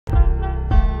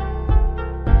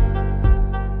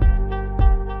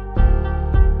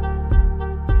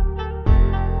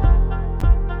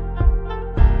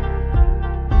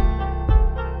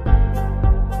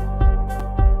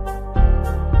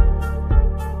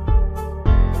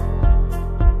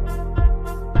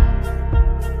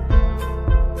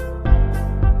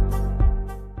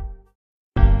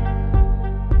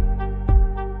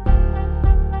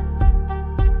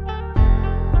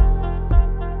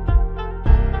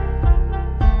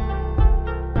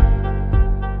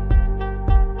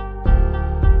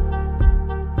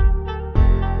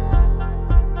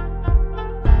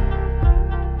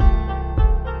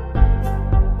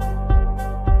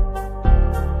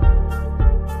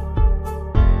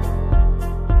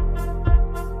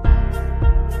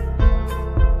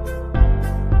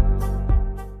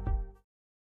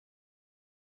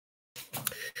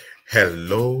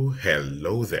Hello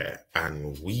there,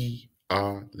 and we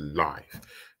are live.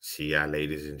 See ya,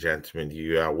 ladies and gentlemen.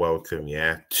 You are welcome,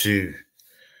 to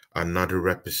another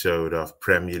episode of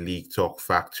Premier League Talk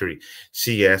Factory.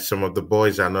 See, some of the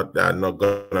boys are not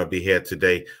gonna be here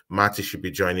today. Marty should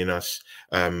be joining us.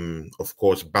 Of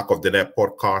course, Back of the Net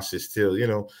podcast is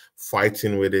still,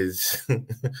 fighting with his,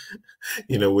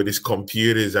 with his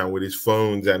computers and with his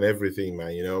phones and everything,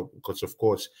 man. Because of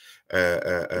course,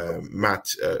 Matt,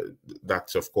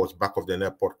 that's of course Back of the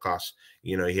Net podcast.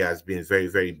 He has been very,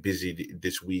 very busy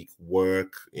this week.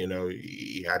 Work,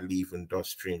 he hardly even does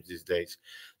streams these days.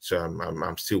 So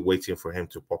I'm still waiting for him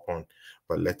to pop on.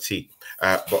 But let's see.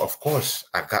 But of course,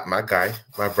 I got my guy,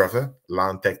 my brother,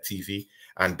 Tech TV,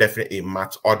 and definitely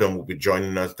Matt Odom will be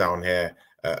joining us down here.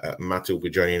 Matt will be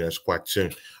joining us quite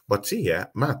soon. But see,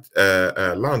 Matt,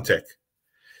 Tech,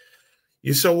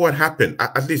 you saw what happened.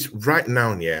 At least right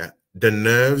now, the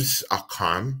nerves are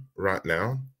calm right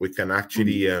now. We can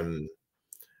actually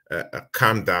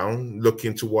calm down, look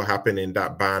into what happened in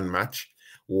that Bayern match.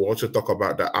 We'll also talk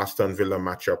about the Aston Villa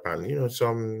matchup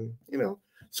and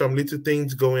some little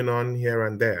things going on here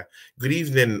and there. Good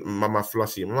evening, Mama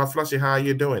Flossie. Mama Flossie, how are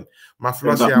you doing? Mama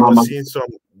Flossie,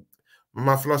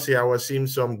 I was seeing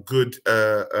some good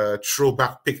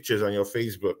throwback pictures on your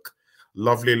Facebook.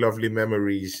 Lovely, lovely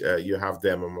memories you have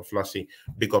there, Mama Flossie.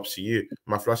 Big ups to you.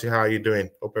 Mama Flossie, how are you doing?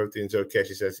 Hope everything's okay.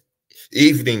 She says,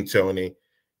 evening, Tony.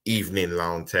 Evening,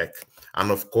 Tech.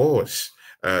 And of course,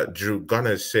 Drew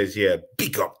Gunners says,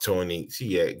 big up, Tony.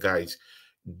 See, guys,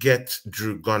 get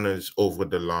Drew Gunners over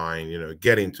the line,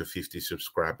 get into 50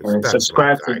 subscribers. That's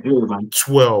subscribe to Drew, man.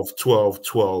 12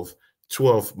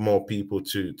 more people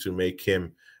to make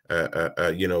him,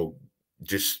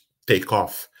 just take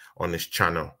off on his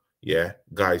channel. Yeah,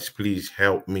 guys, please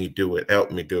help me do it. Help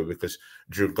me do it, because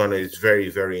Drew Gunner is very,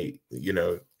 very, he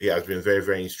has been very,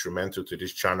 very instrumental to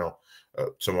this channel.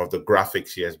 Some of the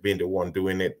graphics, he has been the one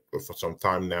doing it for some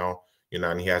time now,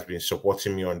 and he has been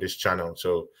supporting me on this channel.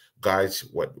 So, guys,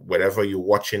 whatever you're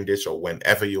watching this or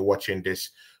whenever you're watching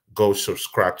this, go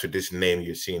subscribe to this name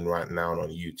you're seeing right now on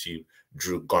YouTube,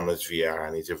 Drew Gunners VR,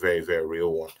 and he's a very, very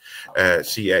real one.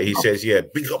 He says,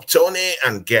 big up Tony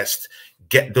and guest.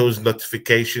 Get those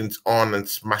notifications on and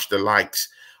smash the likes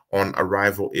on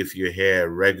arrival if you're here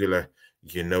regular.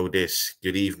 You know this.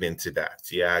 Good evening to that.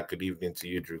 Yeah, good evening to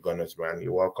you, Drew Gunners, man.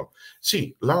 You're welcome.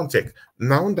 See, Tech,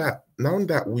 now that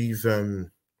we've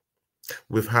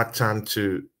had time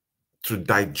to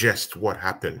digest what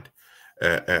happened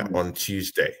on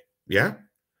Tuesday. Yeah.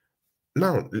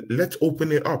 Now let's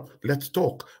open it up. Let's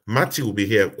talk. Matty will be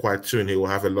here quite soon. He will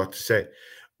have a lot to say.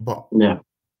 But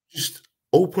just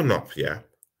open up,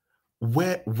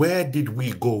 Where did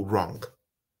we go wrong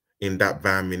in that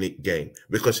Bayern Munich game?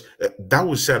 Because that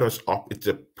will set us up. It's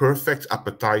a perfect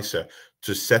appetizer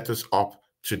to set us up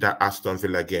to that Aston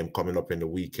Villa game coming up in the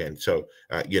weekend. So,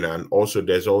 and also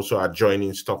there's also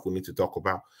adjoining stuff we need to talk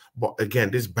about. But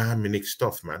again, this Bayern Munich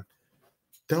stuff, man,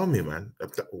 tell me, man,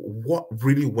 what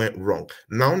really went wrong?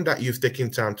 Now that you've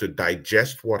taken time to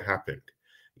digest what happened,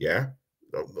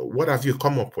 what have you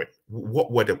come up with?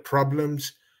 What were the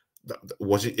problems?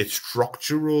 Was it a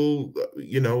structural,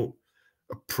 a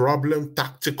problem,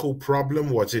 tactical problem?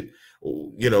 Was it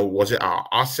our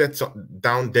assets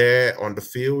down there on the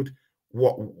field?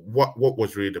 What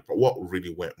was really what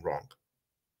really went wrong?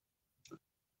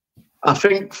 I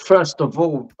think first of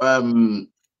all,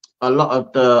 a lot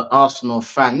of the Arsenal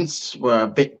fans were a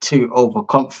bit too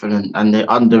overconfident and they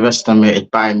underestimated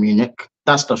Bayern Munich.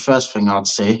 That's the first thing I'd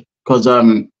say, because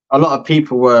a lot of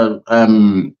people were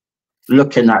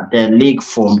looking at their league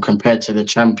form compared to the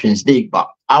Champions League, but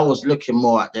I was looking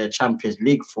more at their Champions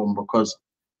League form because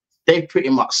they pretty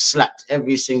much slapped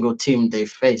every single team they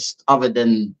faced, other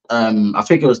than I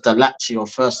think it was the Lazio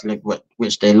first leg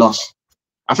which they lost.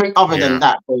 I think other than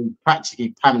that, they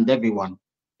practically panned everyone,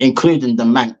 including the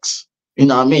Manx. You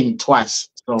know what I mean? Twice.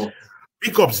 So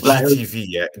big ups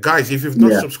GTV, guys. If you've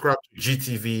not subscribed to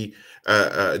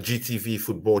GTV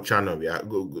football channel,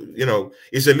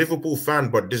 he's a Liverpool fan,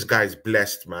 but this guy's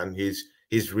blessed, man.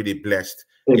 He's really blessed.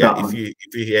 If you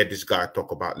hear this guy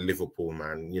talk about Liverpool,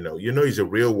 man, he's a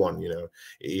real one.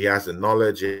 He has the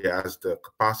knowledge, he has the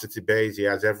capacity base, he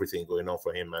has everything going on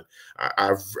for him, man.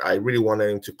 I really wanted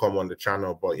him to come on the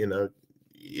channel, but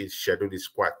his schedule is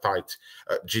quite tight.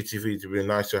 GTV, it's really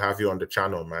nice to have you on the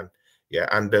channel, man. Yeah,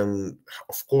 and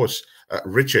of course,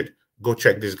 Richard, go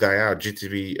check this guy out,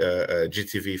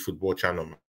 GTV football channel,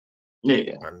 man.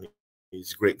 Yeah, man.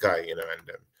 He's a great guy, and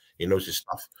he knows his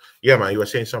stuff. Yeah, man, you were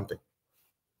saying something.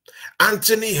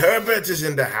 Anthony Herbert is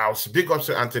in the house. Big ups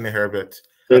to Anthony Herbert.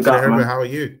 Anthony Herbert, how are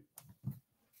you?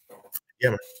 Yeah,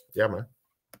 man. Yeah, man.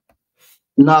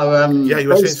 No, Yeah, you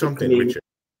were saying something, basically, Richard.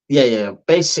 yeah,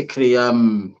 basically,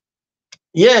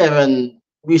 yeah, and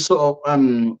we sort of,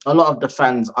 a lot of the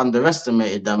fans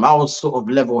underestimated them. I was sort of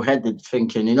level-headed,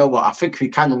 thinking, you know what, I think we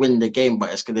can win the game,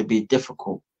 but it's going to be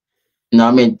difficult. You know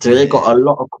what I mean? So they got a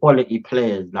lot of quality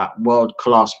players, like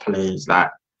world-class players, like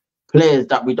players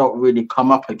that we don't really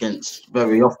come up against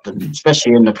very often,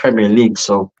 especially in the Premier League.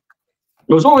 So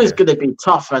it was always going to be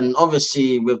tough, and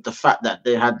obviously with the fact that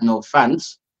they had no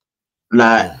fans,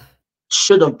 like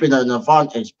should have been an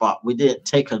advantage, but we didn't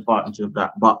take advantage of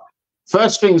that. But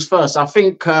first things first, I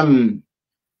think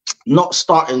not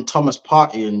starting Thomas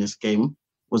Partey in this game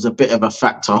was a bit of a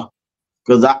factor,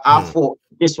 because I thought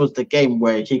this was the game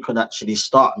where he could actually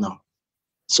start now.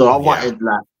 So I wanted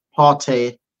like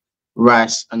Partey,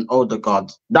 Rice, and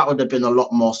Odegaard. That would have been a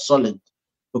lot more solid,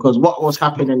 because what was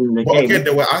happening in the game. Again,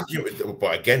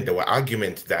 there were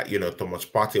arguments that, you know, Thomas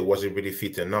Partey wasn't really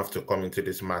fit enough to come into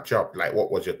this matchup. Like, what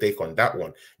was your take on that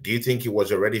one? Do you think he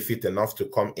was already fit enough to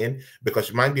come in?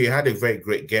 Because mind you, he had a very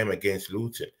great game against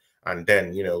Luton, and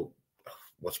then, you know,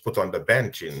 was put on the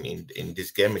bench in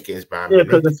this game against Bayern. Yeah,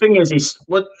 because the thing is, he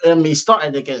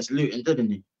started against Luton,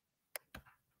 didn't he?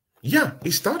 Yeah,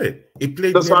 he started. He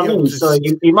played. That's what I mean. So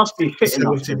he must be fit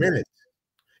enough. 70 minutes.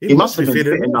 He must have been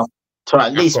fit enough to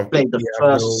at least play the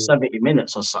first 70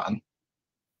 minutes or something.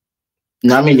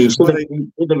 No, I mean, he should have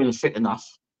been fit enough.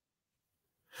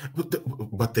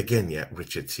 But again, yeah,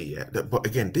 Richard T. Yeah, but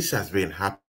again, this has been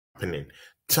happening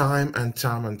time and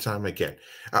time again.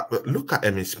 Look at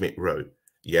Emile Smith-Rowe.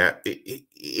 Yeah,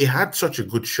 he had such a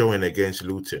good showing against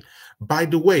Luton. By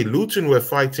the way, Luton were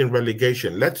fighting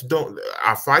relegation. Let's don't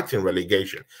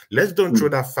throw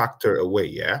that factor away.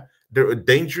 Yeah, they're a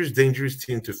dangerous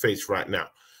team to face right now.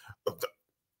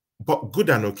 But good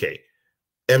and okay.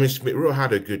 Emile Smith-Rowe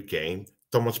had a good game.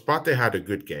 Thomas Partey had a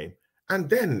good game. And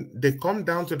then they come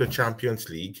down to the Champions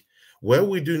League, where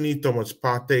we do need Thomas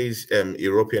Partey's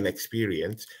European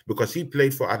experience, because he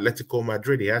played for Atletico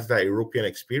Madrid. He has that European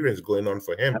experience going on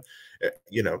for him,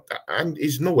 you know, and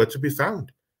he's nowhere to be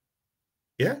found.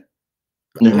 Yeah.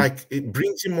 Like, it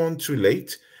brings him on too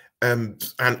late. And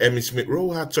Emile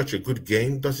Smith-Rowe had such a good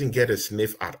game, doesn't get a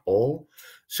sniff at all.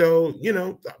 So, you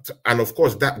know, and of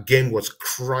course, that game was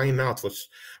crying out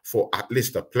for at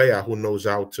least a player who knows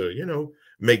how to, you know,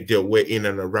 make their way in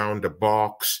and around the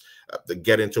box,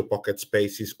 get into pocket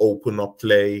spaces, open up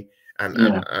play, and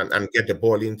get the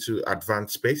ball into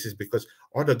advanced spaces, because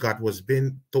Odegaard was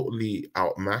being totally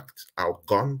outmatched,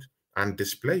 outgunned, and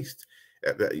displaced.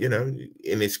 You know,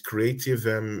 in his creative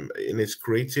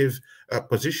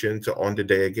position on the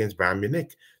day against Bayern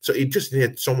Munich. So it just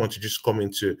needed someone to just come in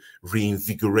to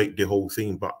reinvigorate the whole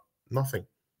thing, but nothing.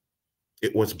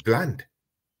 It was bland.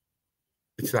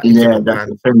 It's like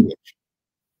that's the thing.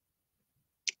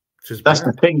 That's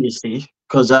the thing, you see,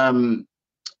 because I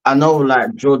know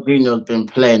like Jorginho's been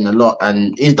playing a lot,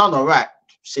 and he's done all right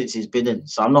since he's been in.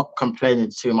 So I'm not complaining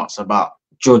too much about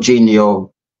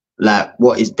Jorginho, like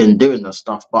what he's been doing and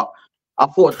stuff. But I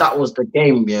thought that was the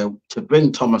game, yeah, to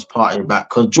bring Thomas Partey back,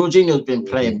 because Jorginho's been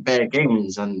playing bare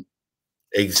games, and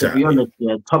to be honest,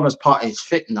 yeah, Thomas Partey's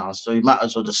fit now, so you might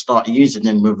as well just start using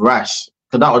him with Rice,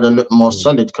 because that would have looked more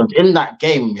solid. Because in that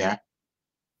game, yeah,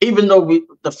 even though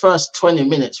the first 20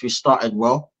 minutes we started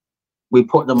well, we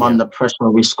put them under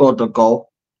pressure, we scored the goal,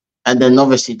 and then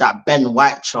obviously that Ben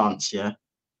White chance, yeah.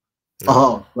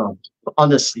 Oh God,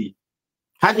 honestly,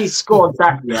 had he scored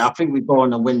that, yeah, I think we'd go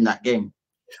on and win that game.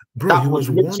 Bro, that was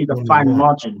literally the fine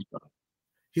margin.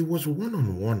 He was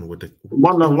one-on-one with the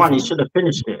one-on-one. He should have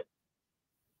finished it.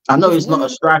 I know he's not a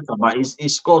striker, but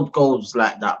he's scored goals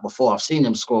like that before. I've seen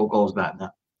him score goals like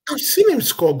that. I've seen him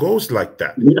score goals like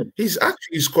that. Yeah. He's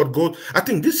actually scored goals. I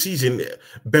think this season,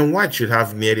 Ben White should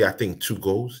have nearly, 2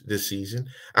 goals this season.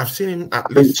 I've seen him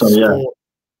at least score. Yeah.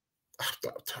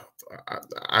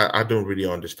 I don't really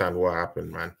understand what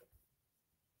happened, man.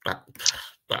 I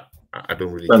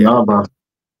don't really get it.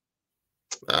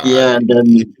 Yeah, and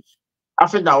then I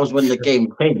think that was when the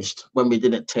game changed, when we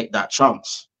didn't take that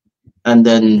chance. And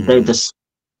then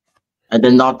and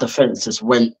then our defense just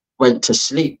went to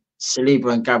sleep.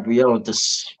 Saliba and Gabriel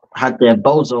just had their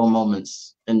bozo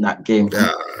moments in that game,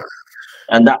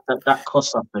 and that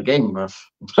cost us the game, bro.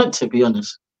 To be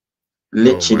honest,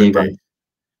 literally, bro.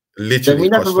 Literally, we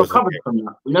never recovered from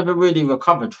that. We never really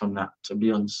recovered from that, to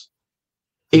be honest.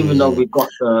 Even though we got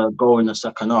the goal in the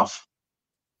second half,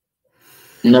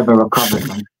 never recovered,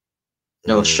 man.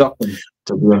 It was shocking,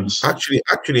 to be honest.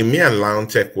 Actually, me and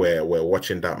Leontech were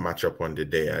watching that matchup on the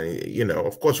day, and you know,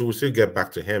 of course, we'll still get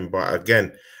back to him. But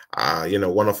again, You know,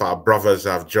 one of our brothers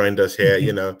have joined us here,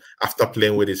 you know, after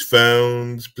playing with his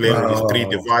phones, playing with his 3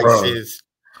 devices,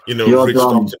 you know, You're reached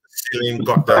up dumb. to the ceiling,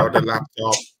 got the other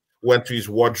laptop, went to his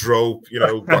wardrobe, you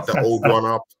know, got the old one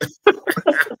up.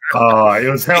 Oh, it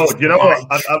was hell. You know what?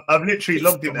 I've literally It's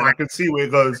logged the in and I can see where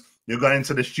it goes. You're going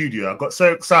into the studio. I got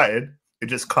so excited, it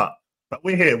just cut. But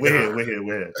we're here. Yeah.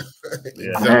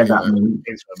 Exactly, I heard that, man.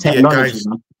 Technology, guys.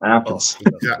 man. That happens.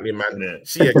 Exactly, man.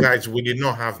 See, guys, we did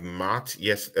not have Matt.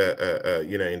 Yes,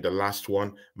 you know, in the last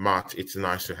one, Matt, it's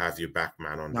nice to have you back,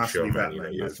 man, on the show, man. You know,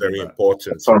 you're very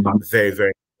important, very,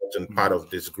 very important part of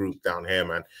this group down here,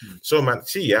 man. So, man,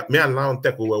 see, me and Lion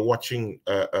Tech, we were watching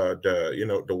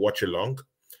the watch along.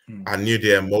 I knew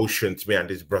the emotions me and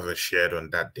this brother shared on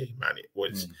that day, man. It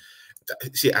was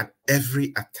see, at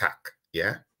every attack,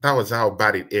 yeah, that was how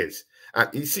bad it is. And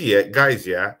you see, guys,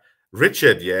 yeah,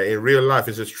 Richard, yeah, in real life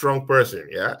is a strong person,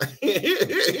 yeah. At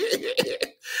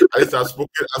least I've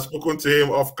spoken to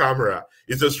him off camera.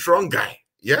 He's a strong guy,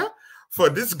 yeah. For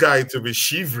this guy to be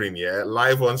shivering, yeah,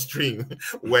 live on stream,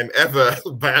 whenever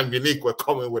Bayern Munich were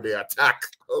coming with the attack,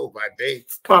 oh my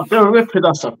days. But they're ripping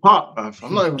us apart, man.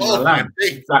 I'm not even gonna lie.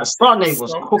 That Sunday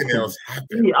was cooking. I was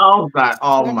like,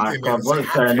 oh my God, what is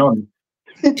going on?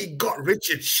 It got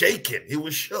Richard shaking. He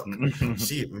was shook.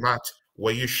 See, Matt,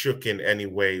 were you shook in any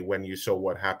way when you saw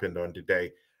what happened on the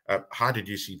day? How did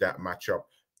you see that matchup?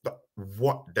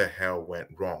 What the hell went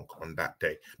wrong on that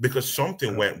day? Because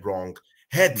something went wrong.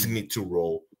 Heads need to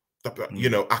roll. You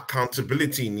know,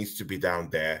 accountability needs to be down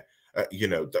there. You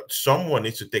know, someone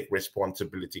needs to take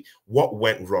responsibility. What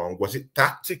went wrong? Was it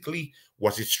tactically?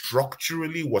 Was it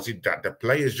structurally? Was it that the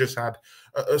players just had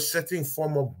a certain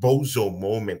form of bozo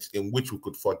moment in which we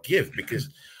could forgive? Because,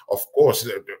 of course,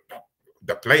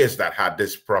 the players that had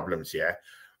these problems, yeah,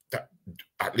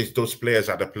 at least those players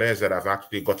are the players that have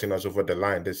actually gotten us over the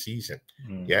line this season.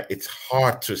 Yeah, it's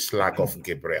hard to slag off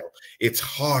Gabriel. It's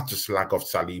hard to slag off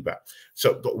Saliba.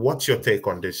 So what's your take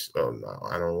on this? I don't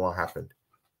know what happened.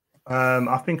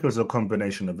 I think it was a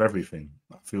combination of everything.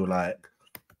 I feel like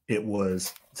it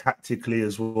was tactically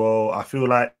as well. I feel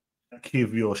like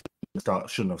Kiwior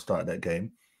shouldn't have started that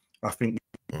game. I think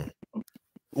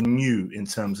we knew in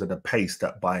terms of the pace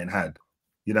that Bayern had.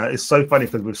 You know, it's so funny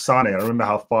because with Sane, I remember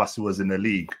how fast he was in the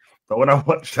league. But when I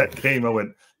watched that game, I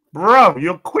went, bro,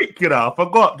 you're quick, you know. I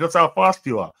forgot just how fast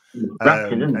you are.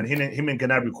 And him and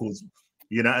Gnabry caused,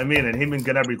 you know what I mean? And him and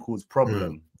Gnabry caused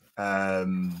problem.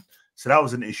 So that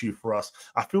was an issue for us.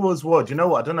 I feel as well, do you know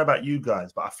what? I don't know about you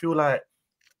guys, but I feel like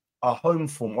our home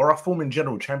form or our form in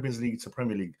general, Champions League to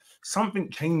Premier League, something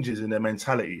changes in their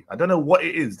mentality. I don't know what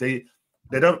it is. They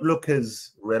don't look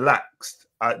as relaxed.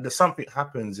 There's something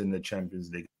happens in the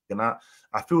Champions League. And I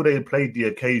feel they played the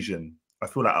occasion. I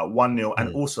feel like at 1-0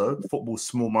 and also football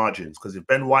small margins. Because if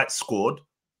Ben White scored,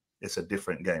 it's a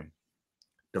different game.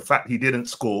 The fact he didn't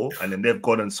score and then they've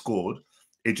gone and scored,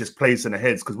 it just plays in the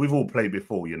heads because we've all played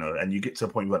before, you know, and you get to a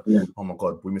point where, oh my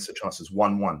God, we missed a chance. It's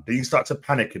 1-1. Then you start to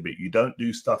panic a bit. You don't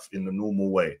do stuff in the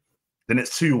normal way. Then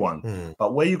it's 2-1.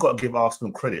 But where you got to give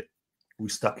Arsenal credit, we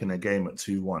stuck in a game at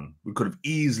 2-1. We could have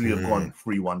easily have gone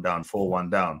 3-1 down,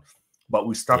 4-1 down, but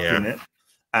we stuck in it.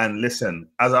 And listen,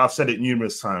 as I've said it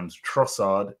numerous times,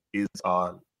 Trossard is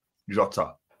our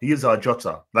Jota. He is our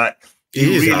Jota. Like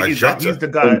he really is. Like, he's the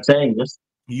guy. I'm saying this.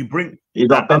 You bring.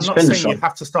 I'm not saying you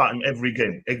have to start him every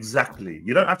game. Exactly.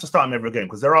 You don't have to start him every game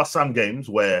because there are some games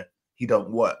where he don't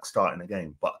work starting a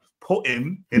game. But put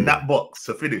him in that box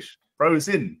to finish. Bro, it's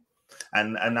in.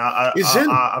 And I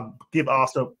give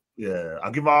Arsenal. Yeah,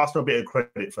 I'll give Arsenal a bit of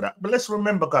credit for that. But let's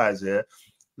remember, guys,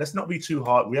 let's not be too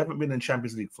hard. We haven't been in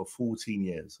Champions League for 14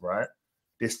 years, right?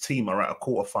 This team are at a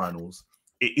quarterfinals.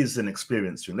 It is an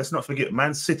experience to them. Let's not forget,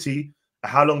 Man City,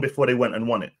 how long before they went and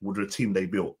won it with the team they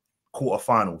built?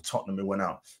 Quarterfinal, Tottenham, they went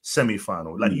out.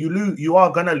 Semi-final. Like you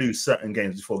are gonna lose certain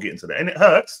games before getting to that. And it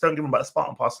hurts. Don't give them about the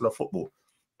Spartan parcel of football.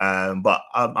 But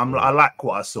I like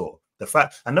what I saw. The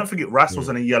fact, and don't forget, Rice was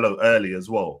in a yellow early as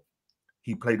well.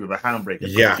 He played with a handbrake.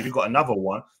 Yeah. If you got another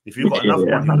one, he would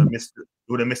have missed it.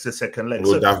 Would have missed the second leg.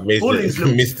 Would have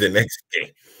missed the next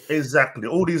game. Exactly.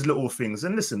 All these little things.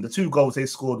 And listen, the 2 goals they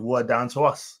scored were down to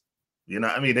us. You know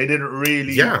what I mean? They didn't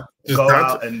really go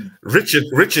out and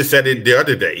Richard said it the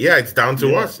other day. Yeah, it's down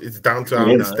to us. It's down to our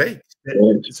mistake.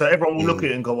 So everyone will look at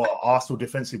it and go, well, Arsenal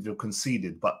defensively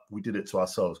conceded, but we did it to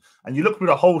ourselves. And you look through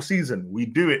the whole season, we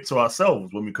do it to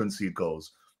ourselves when we concede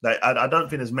goals. Like I don't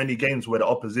think there's many games where the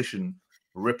opposition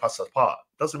rip us apart.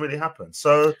 Doesn't really happen.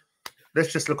 So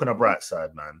let's just look on the bright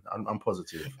side, man. I'm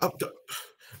positive.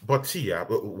 But see,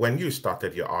 when you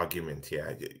started your argument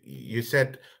here, you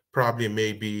said probably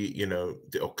maybe, you know,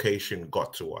 the occasion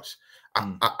got to us.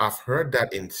 I've heard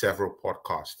that in several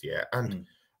podcasts, yeah, and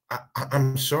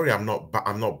I'm sorry, I'm not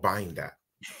buying that.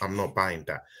 I'm not buying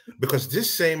that, because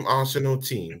this same Arsenal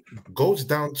team goes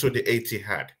down to the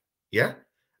Etihad, yeah,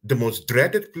 the most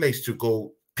dreaded place to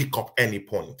go pick up any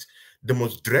point, the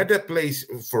most dreaded place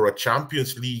for a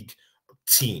Champions League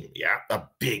team, yeah, a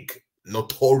big,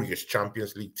 notorious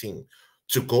Champions League team,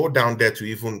 to go down there to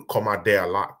even come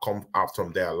out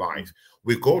from there alive.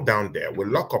 We go down there, we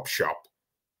lock up shop,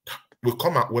 we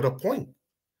come out with a point.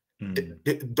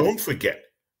 Don't forget,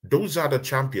 those are the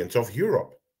champions of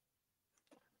Europe.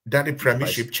 They're the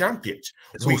Premiership champions.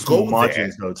 It's all small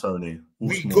margins, though, Tony.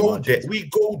 We go there. We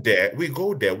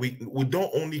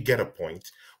don't only get a point,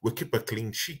 we keep a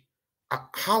clean sheet.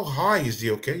 How high is the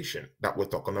occasion that we're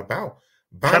talking about?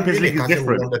 Champions League is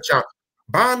different.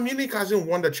 Bayern Munich hasn't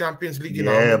won the Champions League in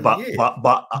how many years?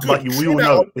 But we all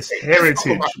know it's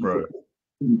heritage, bro.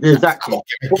 Exactly.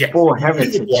 Football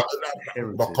heritage.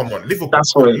 But come on, Liverpool.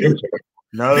 That's what it is.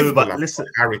 No, Liverpool but listen,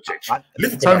 heritage.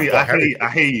 Tony, I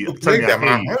hear you. Tony, I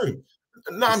hear you.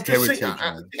 No, I'm just saying.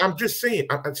 I'm just saying.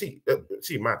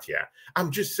 See, Matt. Yeah, I'm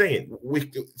just saying.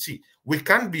 We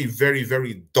can be very,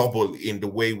 very double in the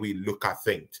way we look at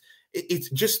things.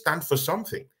 It just stands for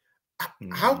something.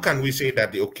 How can we say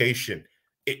that the occasion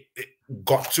it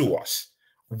got to us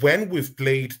when we've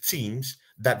played teams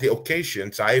that the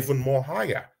occasions are even more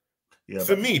higher? Yeah,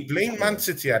 for me, playing Man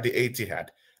City at the Etihad,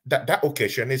 that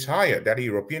occasion is higher than the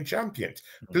European champions.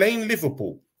 Playing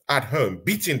Liverpool at home,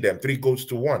 beating them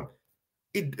 3-1,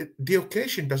 the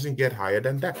occasion doesn't get higher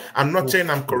than that. I'm not saying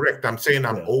I'm correct. I'm saying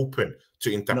I'm open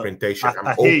to interpretation.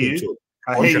 I hear you.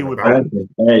 I hear you.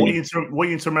 What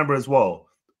you need to remember as well,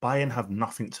 Bayern have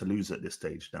nothing to lose at this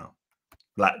stage now.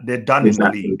 Like, they're done in the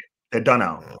league. They're done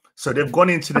out. So they've gone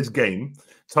into this game.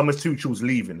 Thomas Tuchel's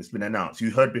leaving. It's been announced.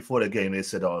 You heard before the game, they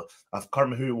said, I can't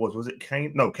remember who it was. Was it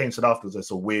Kane? No, Kane said afterwards,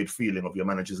 it's a weird feeling of your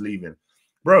manager's leaving.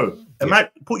 Bro,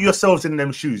 put yourselves in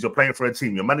them shoes. You're playing for a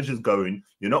team. Your manager's going.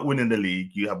 You're not winning the league.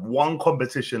 You have one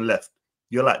competition left.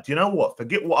 You're like, do you know what?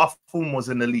 Forget what our form was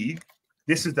in the league.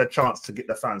 This is the chance to get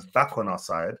the fans back on our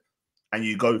side. And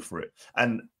you go for it.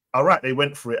 And all right, they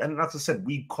went for it. And as I said,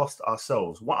 we cost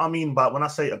ourselves. What I mean by when I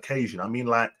say occasion, I mean,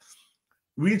 like,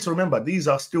 we need to remember these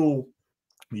are still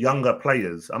younger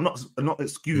players. I'm not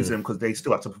excusing them because they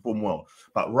still have to perform well.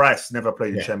 But Rice never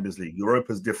played in Champions League.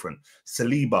 Europa's different.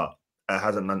 Saliba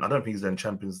hasn't done. I don't think he's done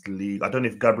Champions League. I don't know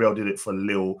if Gabriel did it for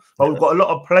Lille. But we've got a lot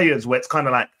of players where it's kind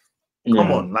of like,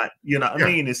 come on, like, you know what I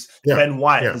mean? It's Ben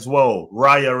White as well,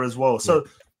 Raya as well. So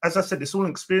as I said, it's all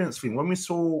an experience thing. When we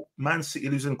saw Man City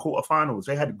losing quarterfinals,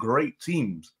 they had great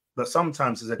teams. But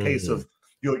sometimes it's a case of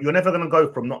you're never going to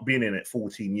go from not being in it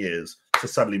 14 years to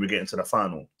suddenly we're getting to the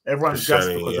final. Everyone's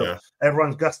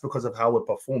gassed because of how we're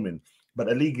performing. But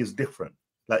the league is different.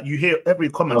 Like, you hear every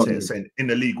commentator saying, in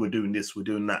the league, we're doing this, we're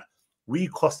doing that. We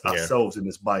cost ourselves in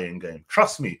this buy-in game.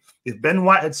 Trust me, if Ben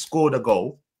White had scored a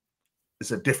goal,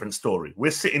 it's a different story. We're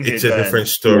sitting here. It's a different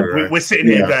story. We're sitting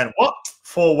here going, what?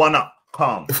 4-1 up,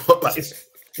 calm. But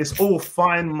it's all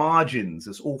fine margins.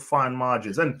 It's all fine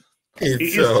margins. And it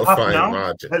is tough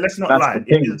now. Let's not lie.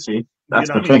 It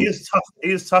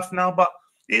is tough now, but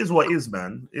it is what it is,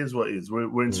 man. It is what it is.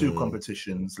 We're in two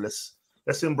competitions.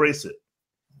 Let's embrace it.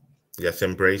 Yes,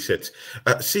 embrace it.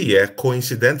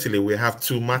 Coincidentally, we have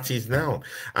two Matties now,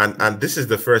 and this is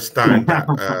the first time that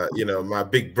my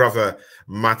big brother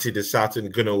Matty the Southern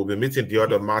Gunner will be meeting the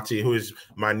other Matty, who is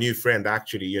my new friend.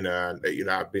 Actually,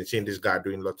 I've been seeing this guy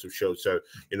doing lots of shows, so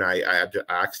I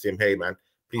asked him, hey man,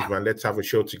 please, man, let's have a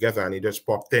show together. And he just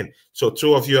popped in. So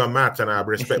two of you are Matt, and I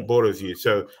respect both of you.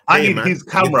 So I need his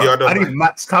camera. I need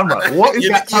Matt's camera. What is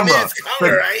that camera?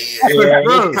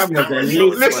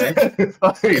 Listen,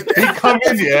 he come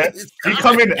in, he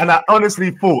come in, and I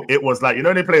honestly thought it was like,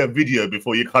 they play a video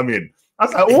before you come in. I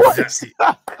was like, what? Exactly.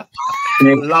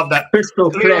 Love that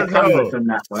crystal clear cameras and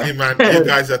that. Hey man, you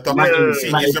guys are talking.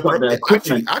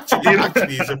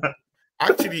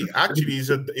 Actually, he's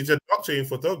a doctor in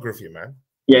photography, man.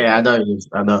 Yeah, I know.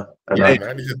 Yeah,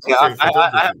 man,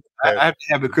 I have to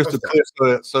have the crystal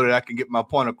clear so that I can get my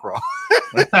point across.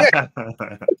 Pleasure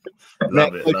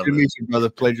to meet you, brother.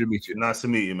 Pleasure to meet you. Nice to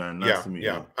meet you, man. Nice to meet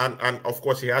you. And of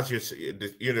course he has you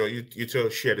two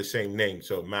share the same name,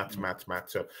 so Matt.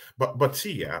 So, but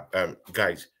see,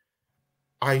 guys,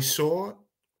 I saw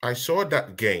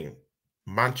that game,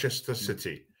 Manchester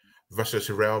City versus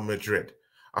Real Madrid.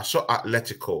 I saw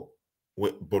Atletico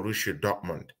with Borussia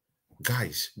Dortmund.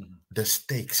 Guys, the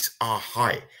stakes are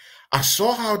high. I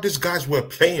saw how these guys were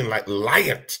playing like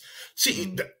lions.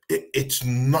 See, it's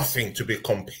nothing to be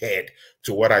compared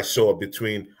to what I saw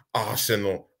between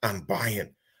Arsenal and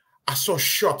Bayern. I saw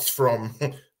shots from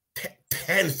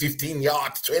 10, 15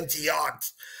 yards, 20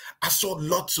 yards. I saw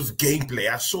lots of gameplay.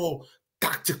 I saw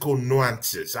tactical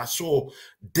nuances. I saw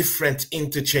different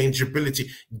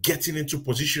interchangeability, getting into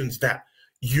positions that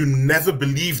you never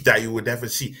believed that you would ever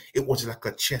see. It was like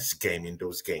a chess game in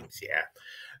those games, yeah.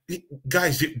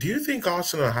 Guys, do you think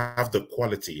Arsenal have the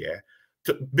quality, yeah?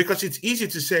 Because it's easy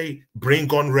to say,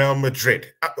 bring on Real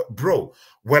Madrid. Bro,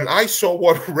 when I saw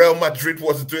what Real Madrid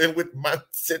was doing with Man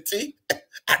City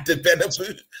at the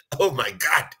Bernabeu, oh my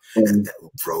God.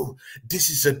 Bro, this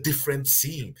is a different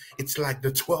scene. It's like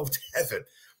the 12th heaven.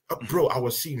 Bro, I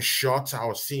was seeing shots. I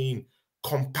was seeing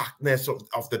compactness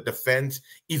of the defense.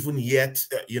 Even yet,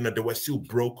 they were still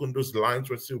broken. Those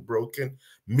lines were still broken.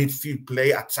 Midfield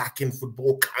play, attacking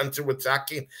football,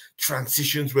 counter-attacking.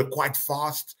 Transitions were quite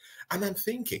fast. And I'm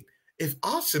thinking, if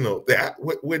Arsenal,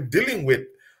 we're dealing with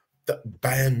the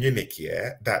Bayern Munich,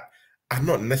 yeah, that are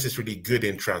not necessarily good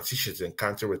in transitions and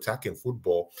counter-attacking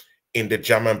football in the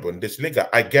German Bundesliga.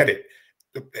 I get it.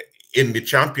 In the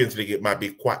Champions League, it might be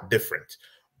quite different.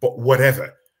 But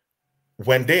whatever.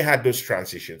 When they had those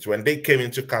transitions, when they came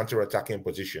into counter-attacking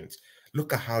positions,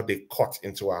 look at how they cut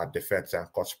into our defense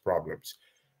and caused problems.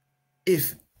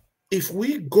 If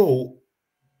we go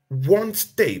one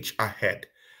stage ahead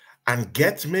and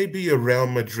get maybe a Real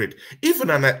Madrid,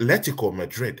 even an Atletico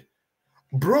Madrid,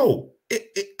 bro,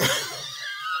 it's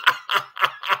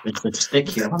a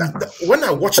sticky. When I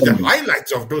watched the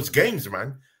highlights of those games,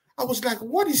 man, I was like,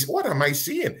 what am I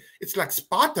seeing? It's like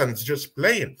Spartans just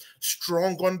playing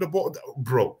strong on the ball.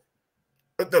 Bro,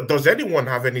 does anyone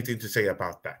have anything to say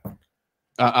about that?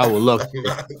 I would love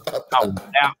to. I would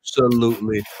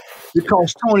absolutely.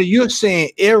 Because, Tony, you're saying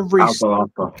every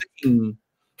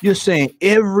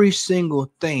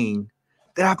single thing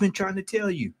that I've been trying to tell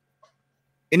you.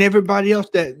 And everybody else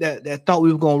that thought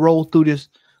we were going to roll through this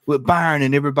with Bayern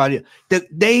and everybody.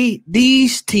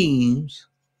 These teams,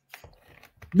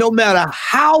 no matter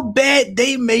how bad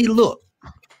they may look,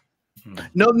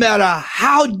 no matter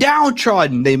how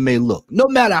downtrodden they may look, no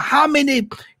matter how many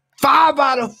 5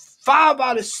 out of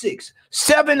 6,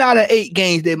 7 out of 8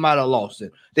 games they might have lost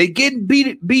in, they getting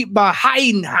beat by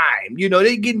Heidenheim,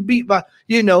 they getting beat by,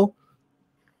 they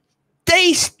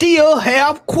still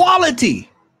have quality.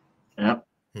 Yep.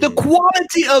 The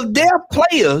quality of their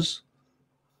players,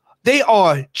 they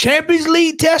are Champions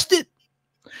League tested.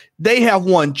 They have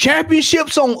won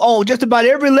championships on just about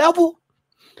every level.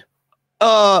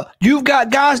 You've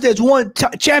got guys that's won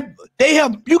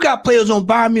you got players on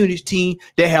Bayern Munich's team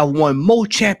that have won more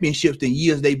championships than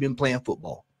years they've been playing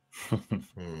football.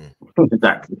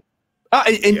 Exactly.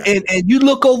 And you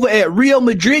look over at Real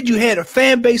Madrid, you had a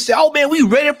fan base say, "Oh man, we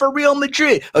ready for Real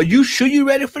Madrid." Are you sure you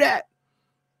ready for that?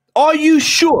 Are you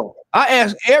sure? I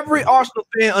ask every Arsenal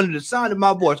fan under the sound of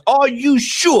my voice, are you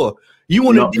sure you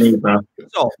want to do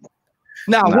so?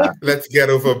 Now, let's get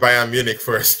over Bayern Munich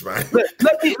first, man.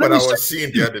 Let me I was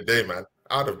seeing the other day, man,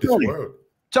 out of this world.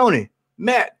 Tony,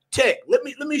 Matt, Tech, let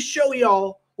me show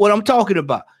y'all what I'm talking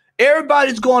about.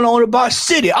 Everybody's going on about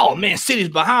City. Oh man, City's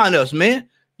behind us, man.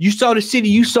 You saw the City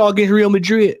you saw against Real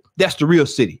Madrid. That's the real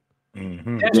City.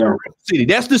 That's the real City.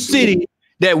 That's the City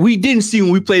that we didn't see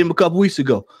when we played them a couple weeks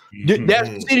ago. That's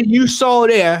the City you saw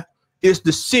there. Is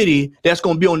the City that's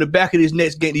going to be on the back of this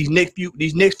next game, these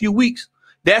next few weeks.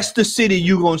 That's the City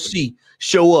you're going to see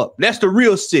show up. That's the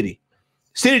real City.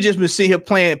 City just been sitting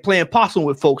here playing possum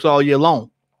with folks all year long.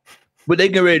 But they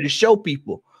get ready to show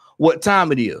people what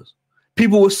time it is.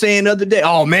 People were saying the other day,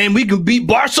 oh, man, we can beat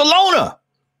Barcelona.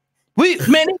 They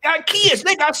got kids.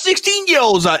 They got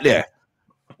 16-year-olds out there.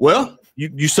 Well,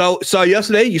 you saw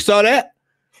yesterday. You saw that,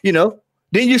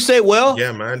 Then you say, well,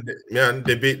 yeah, man,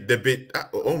 they beat.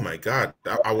 Oh my God,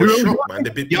 I was shocked, man. They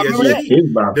beat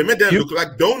PSG. They made them look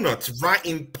like donuts right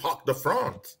in Parc de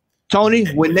France. Tony,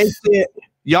 when they said,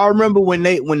 y'all remember when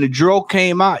the draw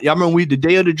came out? Y'all remember the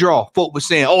day of the draw? Folk were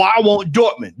saying, "Oh, I want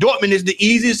Dortmund. Dortmund is the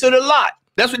easiest of the lot."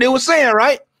 That's what they were saying,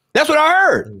 right? That's what I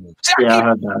heard. See, I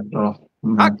heard that.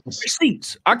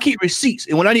 I keep receipts.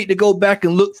 And when I need to go back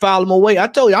and file them away, I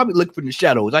told you I'll be looking for the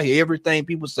shadows. I hear everything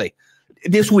people say.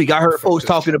 This week, I heard folks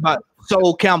talking about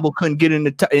Sol Campbell couldn't get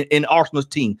in Arsenal's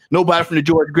team. Nobody from the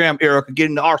George Graham era could get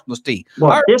in the Arsenal's team.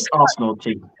 Well, this Arsenal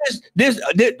team. This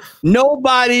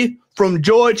nobody from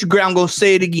George Graham. I'm gonna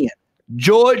say it again.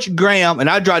 George Graham, and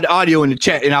I tried the audio in the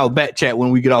chat in our back chat when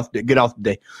we get off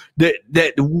today.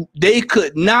 That they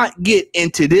could not get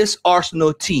into this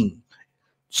Arsenal team.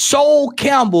 Sol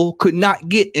Campbell could not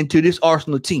get into this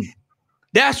Arsenal team.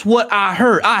 That's what I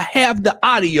heard. I have the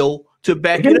audio to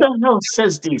back it up. Who the hell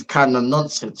says these kind of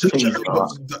nonsense things?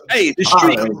 Hey, the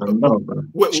street.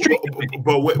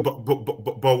 But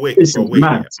wait,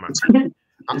 man.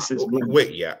 This is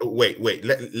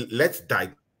wait. Let's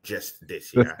digest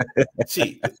this. Yeah.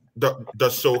 See, the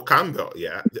Sol Campbell.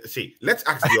 Yeah. See, let's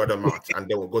ask the other Matt, and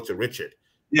then we'll go to Richard.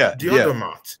 Yeah. The other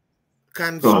Matt.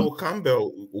 Can Sol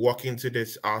Campbell walk into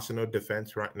this Arsenal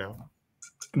defense right now?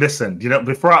 Listen,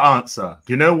 before I answer,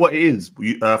 do you know what it is?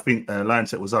 I think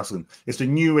Lionset was asking. It's the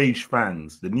new age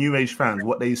fans. The new age fans,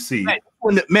 what they see.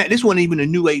 Matt, this wasn't even a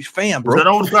new age fan, bro. It's an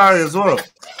old guy as well.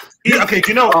 Okay,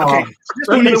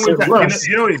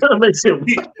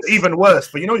 even worse.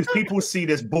 But people see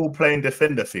this ball playing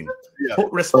defender thing. Yeah.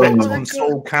 Put respect on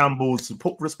Sol Campbell's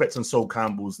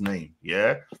name.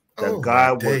 Yeah. The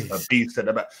guy was a beast at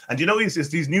the back. And it's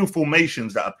these new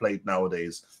formations that are played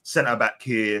nowadays. Centre back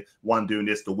here, one doing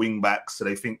this, the wing backs. So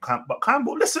they think, but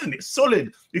Campbell, listen, it's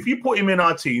solid. If you put him in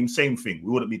our team, same thing.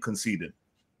 We wouldn't be conceding.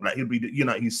 Like he'll be,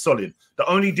 he's solid. The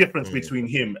only difference between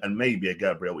him and maybe a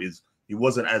Gabriel is he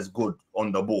wasn't as good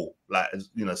on the ball, like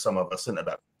as some of us centre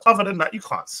back. Other than that, you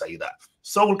can't say that.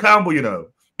 Sol Campbell, even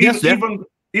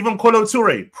Kolo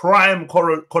Toure, prime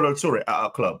Kolo Toure at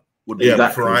our club.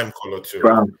 Prime Kolo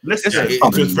Toure. Listen, it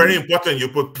was very important you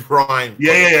put prime.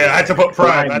 Yeah. I had to put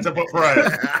prime. You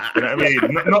know what I mean?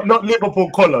 Not Liverpool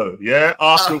Kolo. Yeah,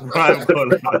 Arsenal prime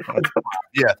Kolo.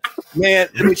 Yeah, man.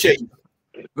 Let me check.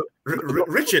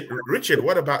 Richard,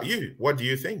 what about you? What do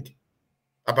you think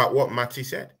about what Matty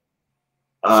said?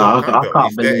 I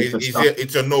can't believe the stuff.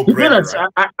 It's a no-brainer.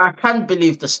 Right? I can't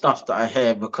believe the stuff that I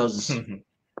hear because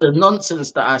the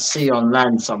nonsense that I see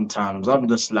online sometimes, I'm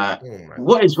just like,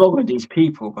 what is wrong with these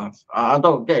people, man? I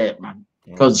don't get it, man.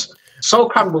 Because Sol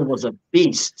Campbell was a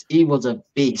beast. He was a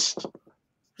beast.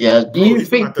 Yeah. Do you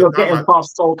think you're getting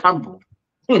past Sol Campbell?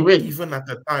 Really? Even at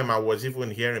the time, I was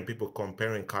even hearing people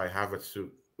comparing Kai Havertz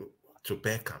to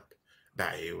Beckham.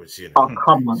 That it was, Oh,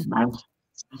 come on, man.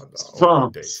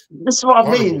 This is what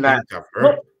I mean. Like,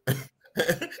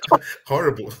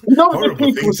 horrible. The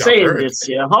people saying this,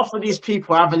 yeah. Half of these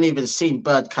people haven't even seen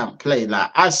Bergkamp play. Like,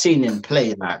 I've seen him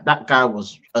play. Like, that guy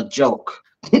was a joke.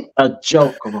 A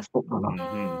joke of a footballer.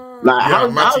 Like, how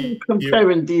are you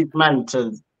comparing these men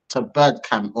to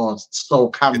Bergkamp or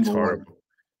Sol Campbell? It's horrible.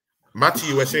 Matty,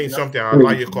 you were saying something. I'll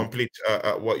allow you to complete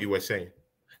what you were saying.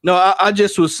 No, I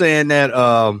just was saying that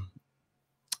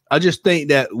I just think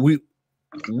that we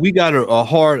got a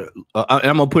hard.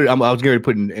 I'm gonna put it. I was going to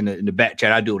put it in the back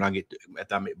chat. I do when I get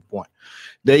after I make the point.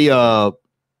 They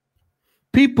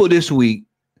people this week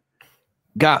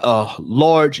got a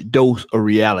large dose of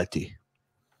reality.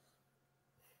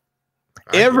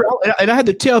 And I had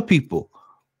to tell people,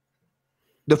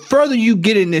 the further you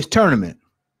get in this tournament,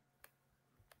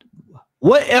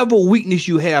 whatever weakness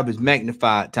you have is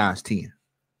magnified times 10.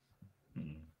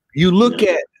 You look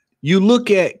at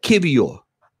Kivior.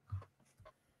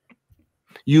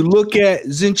 You look at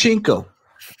Zinchenko.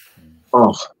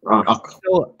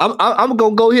 So I'm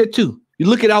gonna go here too. You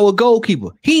look at our goalkeeper.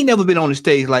 He ain't never been on the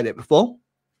stage like that before.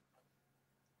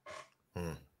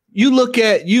 You look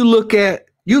at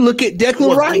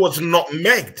Declan Rice. It was not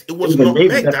megged. It was not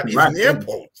megged at his near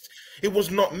post. It was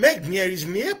not megged near his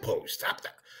near post.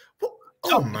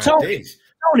 Oh my days.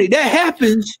 Tony, that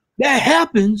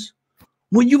happens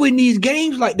when you in these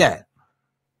games like that.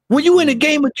 When you in a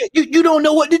game, you don't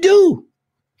know what to do.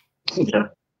 Yeah.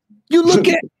 You look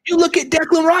at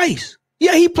Declan Rice.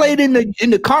 Yeah, he played in the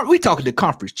we talking the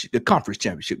conference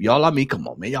championship, y'all. I mean, come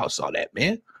on, man. Y'all saw that,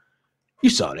 man. You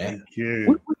saw that.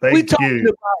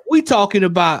 We talking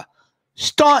about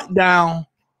start down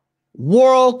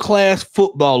world-class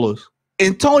footballers.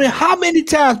 And Tony, how many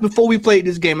times before we played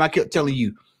this game, I kept telling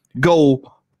you, go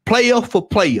player for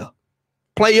player,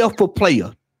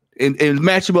 and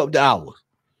match them up to ours.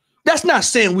 That's not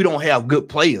saying we don't have good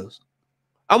players.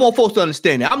 I want folks to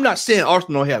understand that. I'm not saying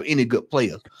Arsenal don't have any good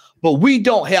players, but we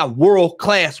don't have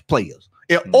world-class players.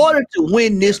 In order to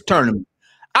win this tournament,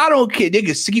 I don't care. They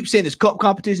can keep saying this cup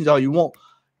competitions all you want.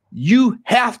 You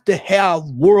have to have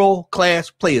world-class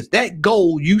players. That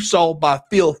goal you saw by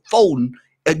Phil Foden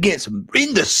against in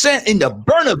the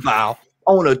Bernabeu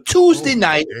on a Tuesday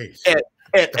night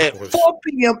at 4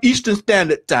 p.m. Eastern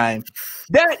Standard Time.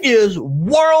 That is a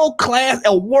world-class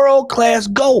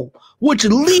goal, which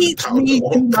leads me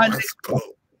to my next goal.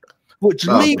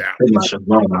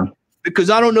 Because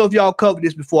I don't know if y'all covered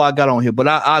this before I got on here, but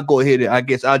I'll go ahead and I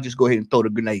guess I'll just go ahead and throw the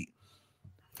grenade.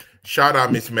 Shout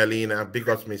out Miss Melina. Big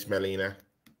up Miss Melina.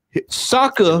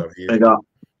 Soccer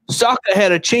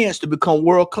had a chance to become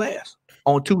world-class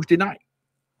on Tuesday night.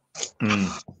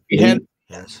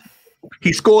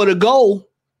 He scored a goal.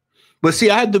 But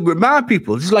see, I had to remind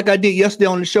people, just like I did yesterday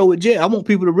on the show with Jay, I want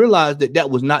people to realize that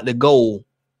was not the goal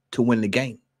to win the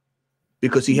game,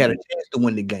 because he had a chance to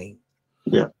win the game.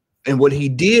 Yeah. And what he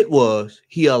did was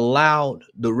he allowed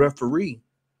the referee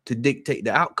to dictate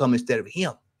the outcome instead of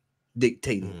him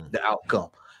dictating the outcome.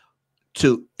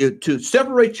 To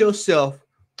separate yourself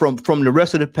from the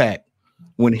rest of the pack,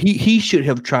 when he should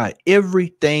have tried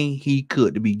everything he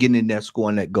could to be getting in that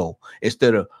scoring that goal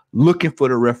instead of looking for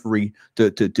the referee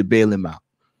to bail him out.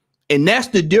 And that's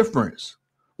the difference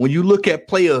when you look at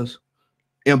players,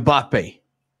 Mbappe,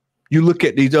 you look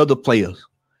at these other players,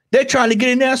 they're trying to get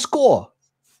in there and score.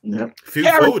 Yeah. Phil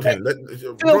Foden.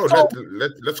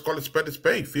 Let's call it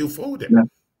spade. Phil Foden.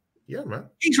 Yeah, man.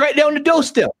 He's right there on the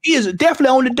doorstep. He is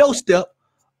definitely on the doorstep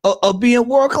of being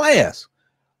world class.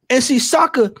 And see,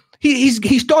 soccer,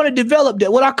 he's starting to develop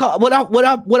that. What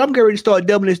I'm getting ready to start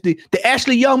doubling is the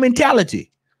Ashley Young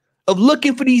mentality of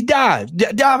looking for these dives,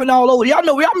 diving all over. Y'all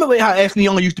remember how Ashley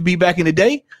Young used to be back in the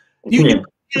day. You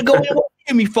go in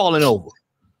and me falling over.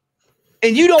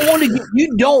 And you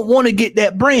don't want to get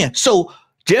that brand. So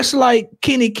just like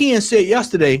Kenny Ken said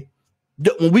yesterday,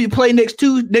 when we play next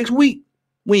week,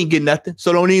 we ain't getting nothing.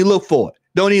 So don't even look for it.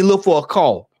 Don't even look for a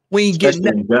call. We ain't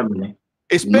getting nothing.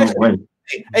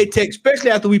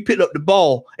 Especially after we picked up the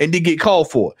ball and did get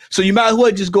called for it. So you might as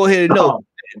well just go ahead and know.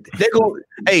 They're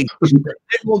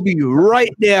gonna be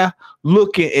right there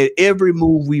looking at every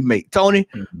move we make. Tony,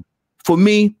 for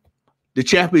me, the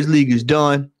Champions League is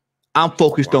done. I'm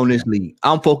focused on this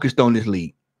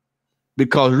league.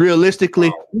 Because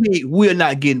realistically, we're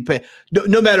not getting paid.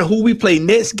 No matter who we play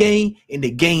next game and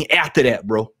the game after that,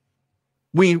 bro.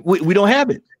 We don't have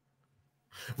it.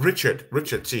 Richard,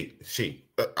 see,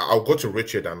 I'll go to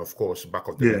Richard and of course back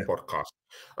of the podcast.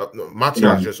 Matty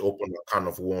has just opened a can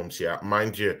of worms here.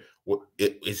 Mind you,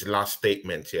 his last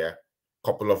statement here,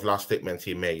 couple of last statements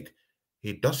he made.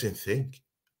 He doesn't think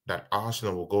that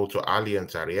Arsenal will go to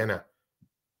Allianz Arena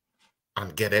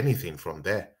and get anything from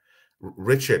there.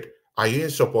 Richard, are you in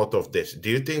support of this? Do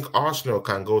you think Arsenal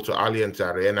can go to Allianz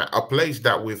Arena, a place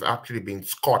that we've actually been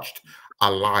scorched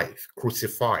alive,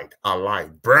 crucified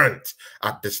alive, burnt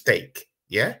at the stake?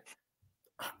 Yeah?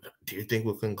 Do you think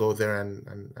we can go there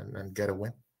and get a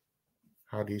win?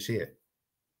 How do you see it?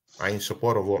 Are you in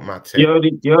support of what Matt said?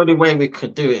 The only way we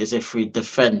could do it is if we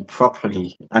defend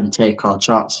properly and take our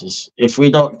chances. If we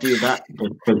don't do that,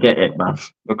 then forget it, man.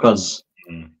 Because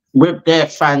with their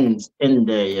fans in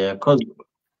there, because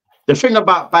the thing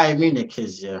about Bayern Munich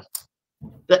is,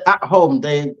 that at home,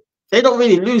 they don't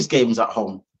really lose games at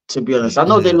home, to be honest. I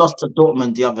know they lost to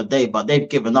Dortmund the other day, but they've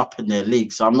given up in their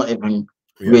league, so I'm not even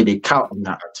really counting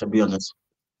that, to be honest.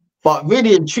 But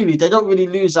really and truly, they don't really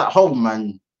lose at home,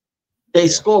 man. They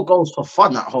score goals for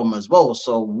fun at home as well,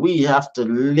 so we have to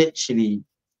literally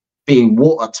be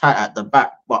watertight at the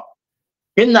back. But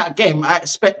in that game, I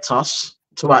expect us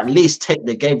to at least take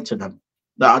the game to them.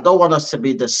 Like, I don't want us to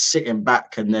be just sitting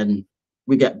back and then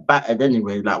we get battered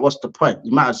anyway. Like, what's the point?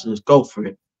 You might as well just go for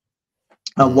it,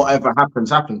 and whatever happens.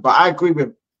 But I agree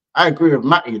with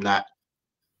Matty. Like,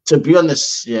 to be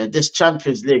honest, this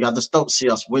Champions League, I just don't see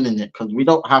us winning it because we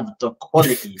don't have the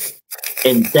quality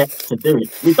in depth to do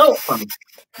it. We don't, fam.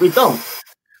 We don't.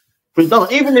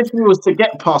 Even if we was to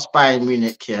get past Bayern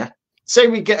Munich, say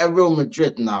we get a Real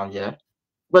Madrid now,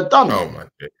 we're done. Oh my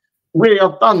God. We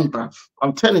are done, bruv.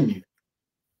 I'm telling you.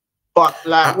 But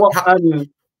like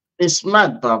it's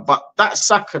mad, bruv. But that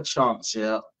Saka chance,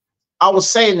 I was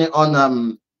saying it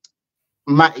on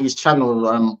Matty's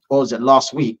channel, what was it,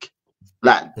 last week?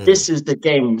 Like, this is the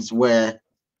games where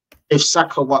if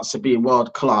Saka wants to be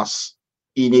world class,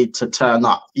 he needs to turn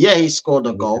up. Yeah, he scored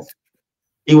a goal.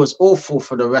 He was awful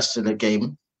for the rest of the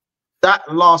game. That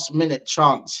last minute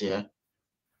chance,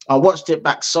 I watched it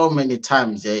back so many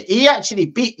times. He actually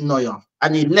beat Neuer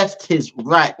and he left his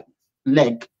right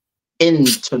leg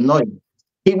into Neuer.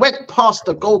 He went past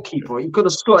the goalkeeper. He could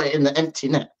have scored it in the empty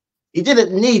net. He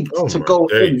didn't need to go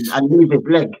in and leave his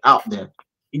leg out there.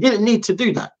 He didn't need to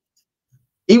do that.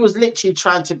 He was literally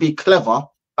trying to be clever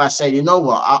by saying, you know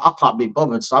what, I can't be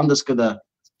bothered, so I'm just going to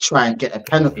try and get a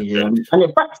penalty here. And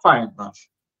it backfired, bruv.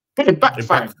 It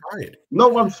backfired. No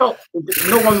one was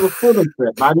falling for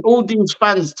it, man. All these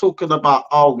fans talking about,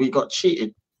 oh, we got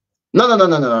cheated.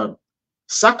 No.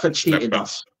 Saka cheated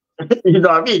us. You know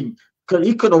what I mean? Because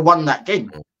he could have won that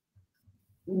game.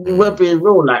 We're being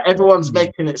real. Like, everyone's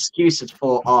making excuses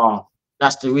for,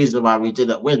 that's the reason why we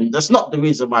didn't win. That's not the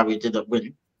reason why we didn't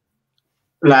win.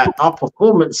 Like, our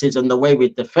performances and the way we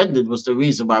defended was the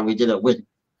reason why we didn't win.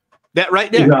 That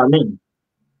right there. You know what I mean?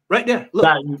 Right there. Look.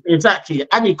 Like, exactly.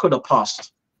 And he could have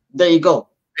passed. There you go.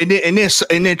 And then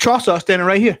Trossard standing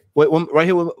right here. Right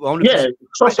here.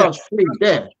 Trossard's free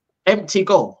there. Empty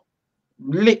goal.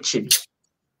 Literally.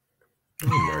 Oh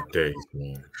my days,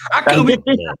 man.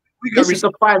 this is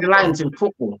the fine lines in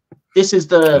football. This is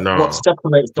the what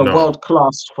separates the world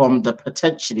class from the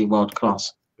potentially world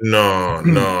class. No.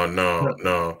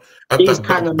 These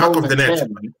kind of back of the net.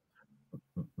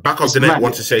 Back of the net.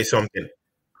 Want to say something,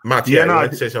 Matt? Yeah, no,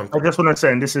 say something. I just want to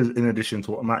say, and this is in addition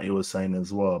to what Matty was saying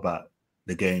as well about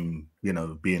the game, you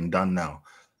know, being done now.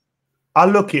 I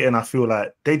look at it and I feel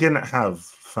like they didn't have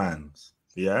fans.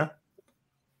 Yeah.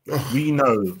 We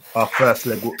know our first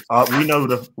leg. We know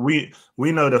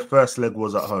the first leg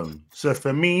was at home. So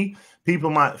for me,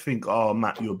 people might think, "Oh,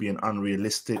 Matt, you're being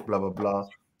unrealistic." Blah blah blah.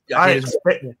 I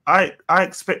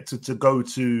expected to go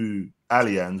to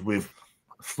Allianz with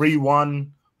 3-1,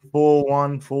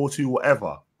 4-1, 4-2,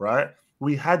 whatever. Right?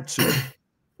 We had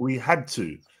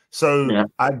to. So yeah.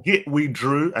 I get we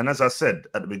drew, and as I said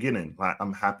at the beginning, like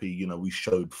I'm happy. You know, we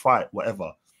showed fight,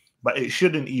 whatever. But it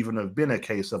shouldn't even have been a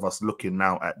case of us looking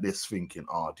now at this thinking,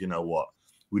 oh, do you know what?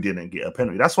 We didn't get a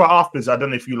penalty. That's why afterwards, I don't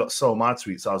know if you lot saw my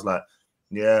tweets. I was like,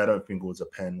 yeah, I don't think it was a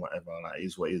pen, whatever. Like, it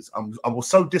is what it is. I was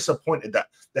so disappointed that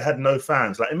they had no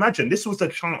fans. Like, imagine this was the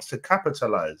chance to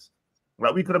capitalize.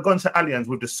 Like, we could have gone to Allianz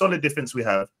with the solid defense we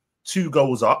have, 2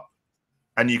 goals up,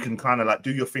 and you can kind of like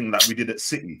do your thing like we did at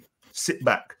City. Sit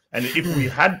back. And if we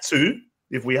had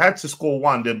to score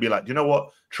 1, then be like, you know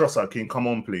what? Trossard, can you come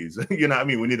on, please? You know what I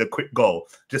mean? We need a quick goal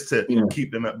just to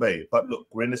keep them at bay. But look,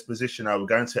 we're in this position now. We're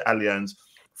going to Allianz,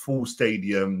 full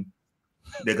stadium.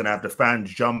 They're going to have the fans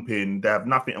jumping. They have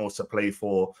nothing else to play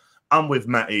for. I'm with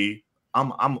Matty.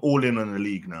 I'm all in on the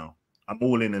league now. I'm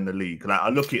all in the league. Like, I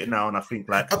look at it now and I think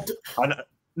like,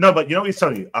 no, but you know what he's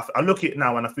telling you? I look at it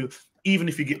now and I feel, even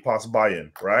if you get past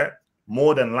Bayern, right?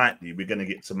 More than likely, we're going to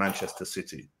get to Manchester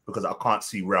City because I can't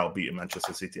see Real beating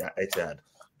Manchester City at Etihad.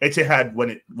 Etihad,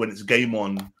 when it's game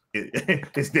on,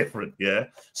 it's different, yeah?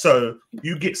 So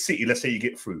you get City, let's say you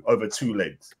get through over 2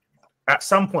 legs. At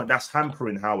some point, that's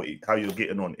hampering how you're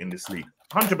getting on in this league.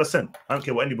 100%. I don't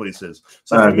care what anybody says.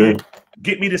 So for me,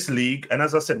 get me this league. And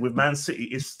as I said, with Man City,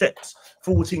 it's steps.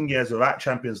 14 years without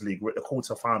Champions League. We're at the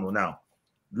quarterfinal now.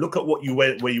 Look at what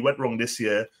where you went wrong this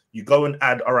year. You go and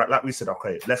add, all right, like we said,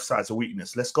 okay, left side's a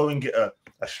weakness. Let's go and get a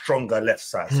stronger left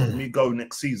side. So when we go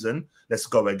next season, let's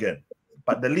go again.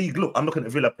 But the league, look, I'm looking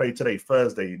at Villa play today,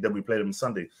 Thursday, then we play them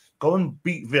Sunday. Go and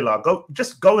beat Villa.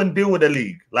 Just go and deal with the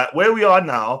league. Like where we are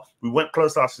now, we went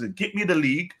close last season. Get me the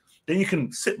league. Then you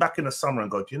can sit back in the summer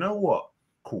and go, do you know what?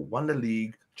 Cool, won the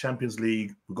league, Champions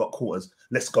League, we got quarters.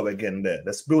 Let's go again there.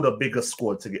 Let's build a bigger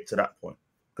squad to get to that point.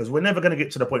 Because we're never going to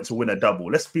get to the point to win a double.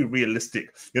 Let's be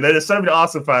realistic. You know, there's so many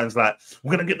Arsenal fans like,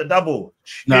 we're going to get the double.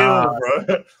 Chill,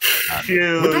 bro.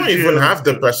 Chill. We don't even have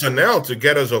the personnel to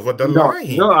get us over the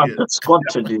line. No, I've got squad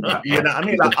to do that. You know, I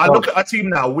mean, like, I look at our team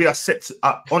now. We are set.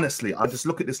 Honestly, I just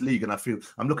look at this league and I feel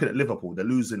I'm looking at Liverpool. They're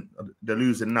losing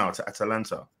now to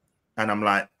Atalanta, and I'm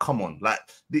like, come on, like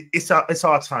it's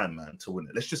our time, man, to win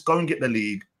it. Let's just go and get the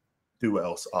league. Do what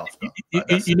else after.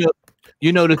 Like,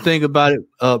 you know the thing about it,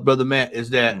 brother Matt,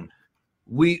 is that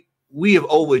we have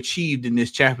overachieved in this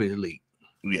Champions League.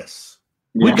 Yes.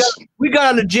 We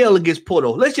got out of jail against Porto.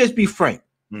 Let's just be frank.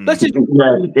 Let's just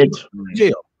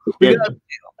jail. We got out of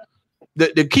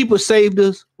jail. The keeper saved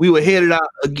us. We were headed out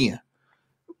again.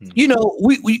 You know,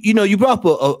 you brought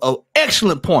up a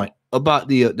excellent point about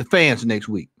the fans next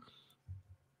week.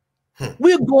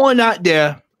 We're going out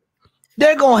there.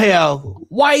 They're gonna have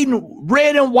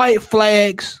red and white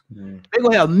flags. They're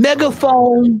gonna have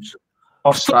megaphones.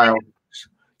 Hostile.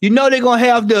 You know they're gonna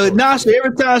have the announcer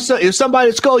every time. If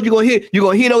somebody scores, you're gonna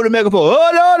hit over the megaphone.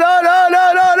 Oh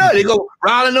no! They go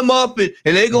riling them up, and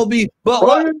they're gonna be. But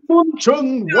Thomas,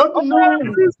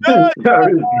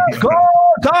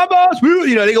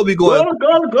 you know they're gonna be going.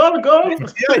 Go.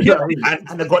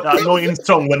 And they got that annoying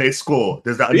song when they score.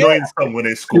 There's that annoying song when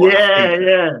they score.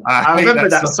 Yeah. I remember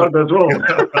that song as well.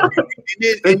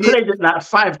 They played it like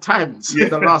 5 times in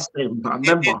the last game. I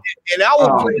remember. And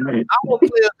our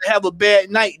players have a bad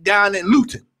night down in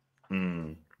Luton.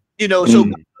 You know, so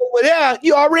over there,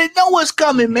 you already know what's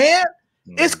coming, man.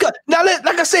 It's good. Now,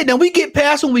 like I said, now we get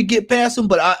past them,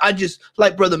 but I just,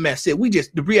 like Brother Matt said,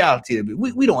 the reality of it,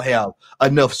 we don't have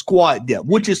enough squad depth,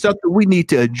 which is something we need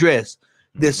to address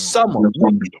this summer.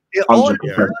 In order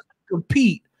for us to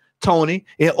compete, Tony,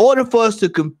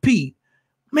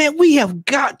 man, we have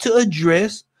got to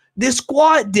address this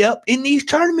squad depth in these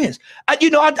tournaments. I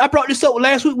brought this up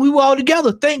last week. We were all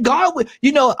together. Thank God.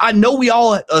 I know we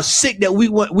all are sick that we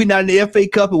not in the FA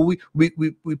Cup and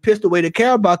we pissed away the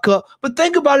Carabao Cup. But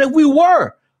think about it. If we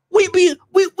were, we'd be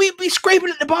scraping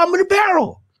at the bottom of the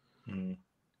barrel.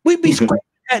 We'd be scraping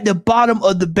at the bottom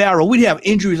of the barrel. We'd have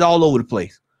injuries all over the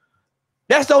place.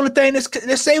 That's the only thing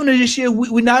that's saving us this year.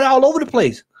 We're not all over the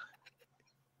place.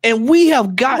 And we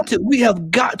have got to,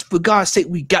 for God's sake,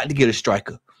 we got to get a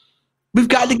striker. We've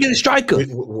got to get a striker.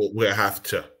 We have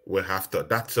to. We have to.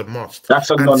 That's a must. That's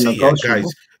a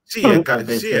non-negotiable.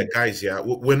 Guys, yeah,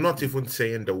 we're not even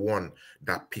saying the one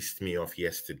that pissed me off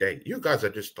yesterday. You guys are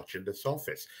just touching the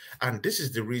surface, and this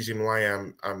is the reason why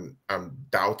I'm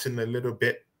doubting a little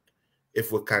bit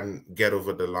if we can get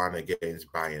over the line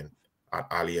against Bayern at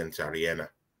Allianz Arena.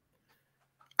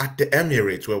 At the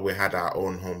Emirates, where we had our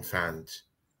own home fans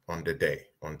on the day,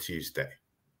 on Tuesday,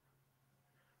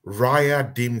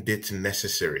 Raya deemed it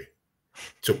necessary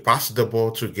to pass the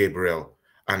ball to Gabriel,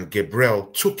 and Gabriel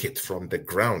took it from the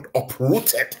ground,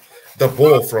 uprooted the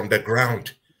ball from the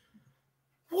ground.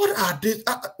 What are these?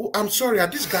 I'm sorry, are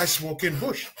these guys smoking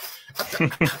bush?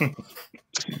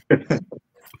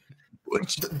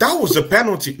 That was a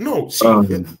penalty. No, see,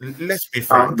 let's be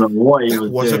frank. That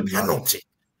was a penalty.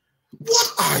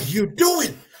 What are you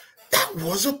doing? That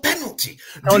was a penalty.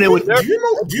 Do you know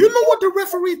what the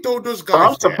referee told those guys?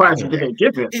 I'm surprised he didn't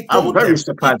give it. I'm very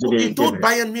surprised he didn't give it. He told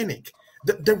Bayern Munich.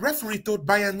 The referee told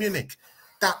Bayern Munich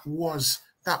that was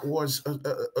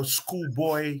a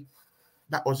schoolboy.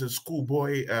 That was a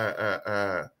schoolboy.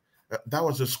 That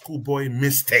was a schoolboy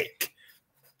mistake.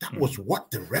 That was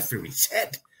what the referee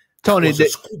said. Tony, that was a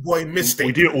schoolboy mistake.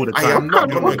 We do it all the time. I am not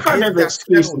going to give that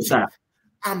penalty.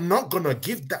 I'm not going to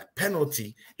give that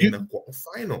penalty in a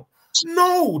quarterfinal.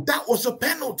 No, that was a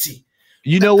penalty.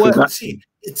 You know what?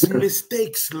 It's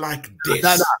mistakes like this.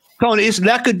 No. Tony, it's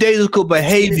lackadaisical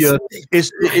behavior.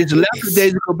 It's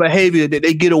lackadaisical behavior that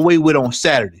they get away with on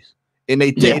Saturdays, and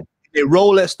they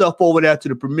roll that stuff over there to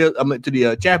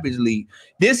the Champions League.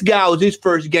 This guy was his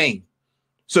first game,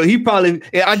 so he probably,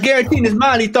 I guarantee in his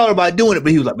mind he thought about doing it,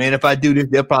 but he was like, man, if I do this,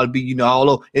 they'll probably be all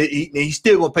over. He's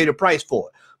still gonna pay the price for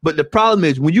it. But the problem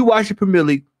is when you watch the Premier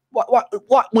League.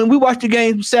 When we watch the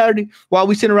game Saturday, while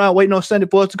we sit around waiting on Sunday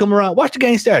for us to come around, watch the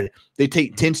game Saturday. They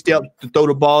take 10 steps to throw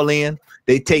the ball in.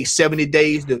 They take 70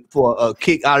 days for a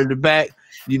kick out of the back.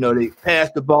 You know, they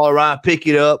pass the ball around, pick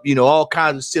it up. You know, all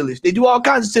kinds of silly. They do all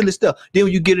kinds of silly stuff. Then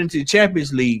when you get into the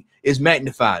Champions League, it's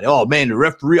magnified. Oh man, the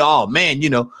referee. Oh man, you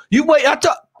know, you wait.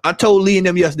 I told Lee and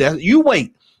them yesterday. You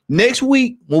wait. Next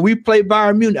week when we play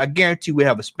Bayern Munich, I guarantee we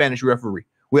have a Spanish referee.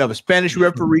 We have a Spanish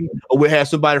referee, or we have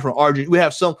somebody from Argentina. We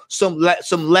have some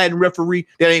Latin referee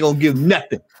that ain't gonna give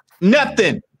nothing.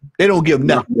 Nothing. They don't give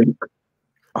nothing.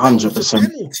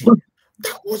 100%.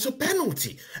 That was a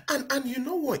penalty. And you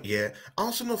know what? Yeah,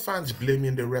 Arsenal fans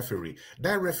blaming the referee.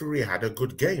 That referee had a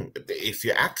good game. If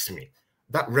you ask me,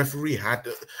 that referee had.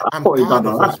 I'm tired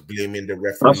of us blaming the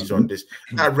referees on this.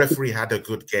 That referee had a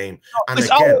good game. And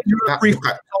again,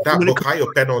 that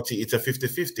Bukayo penalty, it's a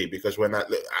 50-50 because when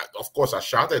of course, I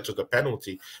shouted to the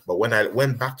penalty, but when I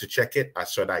went back to check it, I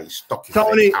saw that he stuck his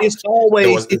leg out. It's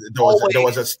always there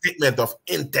was a statement of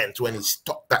intent when he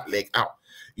stuck that leg out.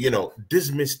 You know,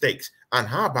 these mistakes. And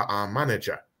how about our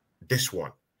manager? This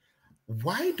one.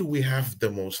 Why do we have the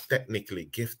most technically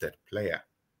gifted player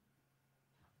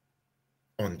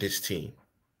on this team?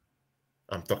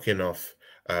 I'm talking of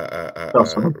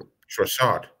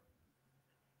Trossard.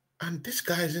 And this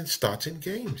guy isn't starting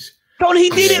games. Tony, he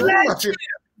did it last year.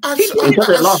 He did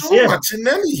it last year.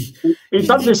 Martinelli. He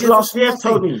done this last year,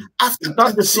 Tony. After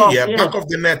that, this last year. Back of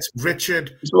the net,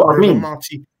 Richard,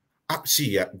 Marty.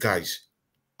 See, guys,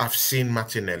 I've seen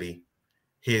Martinelli.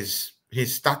 His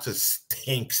status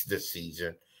stinks this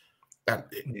season.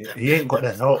 He ain't got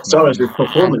that help. Sorry, his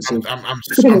performance.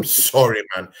 I'm sorry,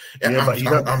 man.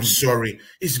 I'm sorry.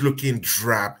 He's looking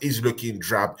drab.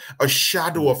 A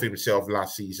shadow of himself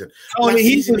last season. Last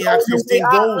season he had 15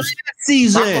 goals.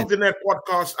 Back of the net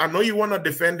podcast. I know you want to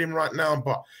defend him right now,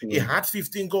 but he had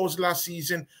 15 goals last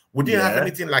season. We didn't have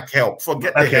anything like help.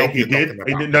 Forget the help. He did.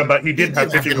 No, but he did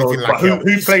have 15 goals. But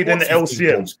who played in the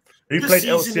LCM? Who played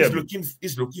LCM?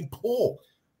 Is looking poor.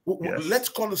 Yes. Let's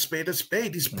call a spade a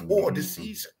spade. He's poor this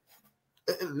season.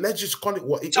 Let's just call it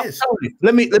what it is.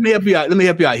 Let me help you out. Let me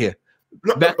help you out here.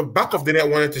 Back of the net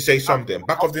wanted to say something.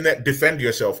 Back of the net, defend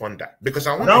yourself on that because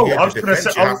I want to hear the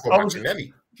defense you have for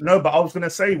Martinelli. No, but I was going to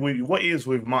say what is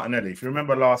with Martinelli. If you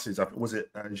remember last season, was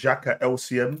it Xhaka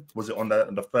LCM? Was it on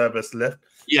the furthest left?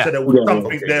 Yeah. So there was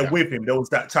something with him. There was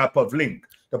that type of link.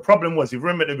 The problem was, if you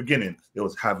remember at the beginning, it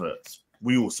was Havertz.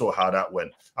 We all saw how that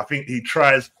went. I think he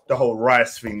tries the whole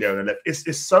Rice thing there on the left.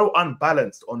 It's so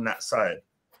unbalanced on that side.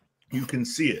 You can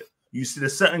see it. You see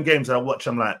there's certain games that I watch,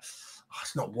 I'm like, oh,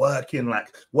 it's not working.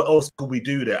 Like, what else could we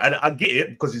do there? And I get it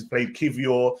because he's played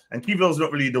Kivior, and Kivior's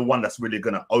not really the one that's really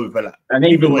going to overlap. And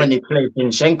even when he played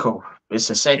Zinchenko, It's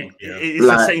the same. It's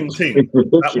the same thing. It's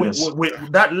ridiculous.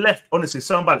 That left, honestly,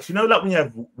 so bad. You know, like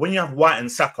when you have White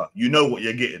and Saka, you know what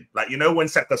you're getting. Like, you know, when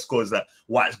Saka scores that,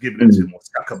 White's giving it to him, or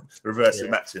Saka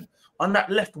reversing back to him. On that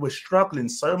left, we're struggling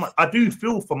so much. I do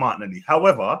feel for Martinelli.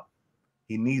 However,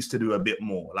 he needs to do a bit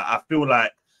more. Like, I feel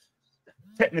like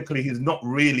technically he's not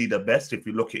really the best. If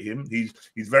you look at him, he's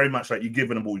very much like, you give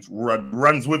him the ball, he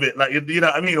runs with it, like, you know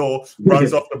what I mean, or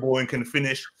runs off the ball and can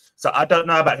finish. So I don't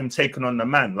know about him taking on the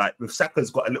man. Like, with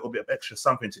Saka's got a little bit of extra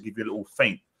something to give you a little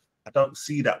feint. I don't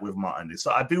see that with Martinelli.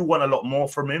 So I do want a lot more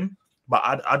from him.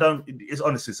 But I don't. It's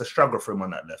honestly, it's a struggle for him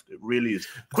on that left. It really is.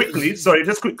 Quickly, sorry,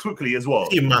 just quickly as well.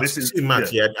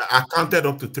 I counted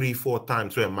up to 3-4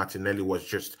 times where Martinelli was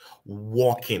just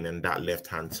walking in that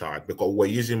left-hand side, because we're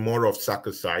using more of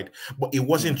Saka's side, but he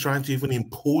wasn't trying to even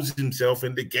impose himself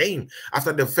in the game.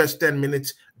 After the first 10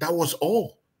 minutes, that was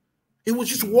all. It was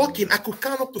just walking. I could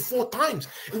count up to 4 times.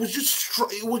 It was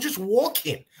just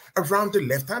walking around the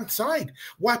left-hand side.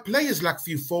 While players like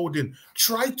Phil Foden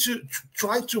try to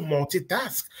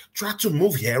multitask, try to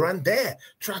move here and there,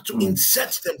 try to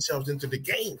insert themselves into the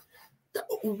game.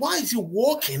 Why is he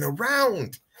walking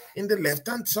around in the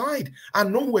left-hand side? I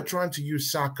know we're trying to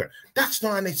use Saka. That's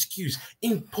not an excuse.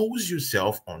 Impose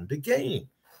yourself on the game.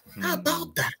 How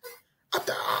about that?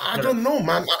 I don't know,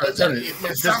 man.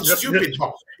 It sounds stupid,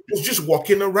 but it was just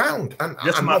walking around, and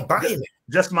I'm not buying it.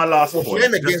 Just my last point. We're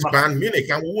playing against Bayern Munich,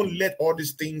 and we won't let all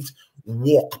these things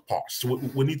walk past.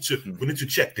 We need to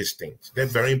check these things. They're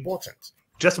very important.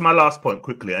 Just my last point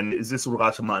quickly, and is this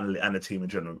regard to Martinelli and the team in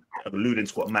general, alluding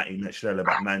to what Matty mentioned earlier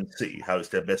about Man City, how it's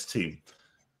their best team.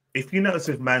 If you notice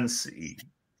with Man City,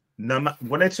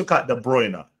 when they took out De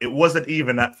Bruyne, it wasn't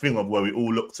even that thing of where we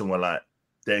all looked and were like,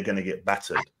 they're going to get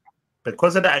battered.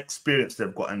 Because of that experience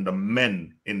they've got and the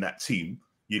men in that team,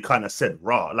 you kind of said,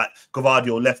 rah, like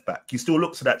Gvardiol left back. You still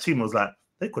looked at that team and was like,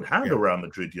 they could handle Real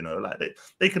Madrid, you know, like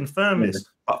they confirm this.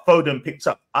 But Foden picked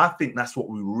up. I think that's what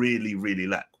we really, really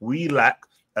lack. We lack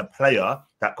a player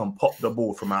that can pop the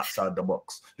ball from outside the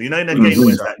box. You know, in a game where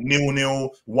it's like 0-0,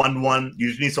 1-1, you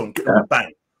just need someone to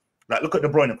bang. Like, look at De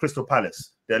Bruyne and Crystal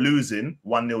Palace. They're losing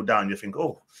 1-0 down. You think,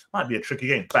 oh, might be a tricky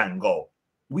game. Bang, goal.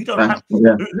 We don't have.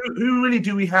 Who really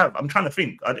do we have? I'm trying to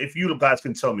think. If you guys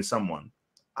can tell me someone.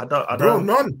 I don't. Bro,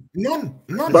 none.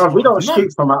 Bro, we don't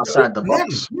shoot from outside the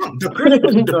box. None. The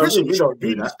person who should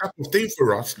do this type of thing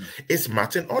for us is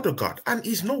Martin Odegaard, and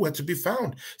he's nowhere to be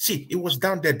found. See, he was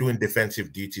down there doing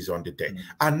defensive duties on the day.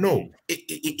 I know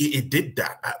it did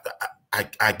that.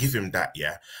 I give him that,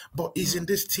 yeah. But he's in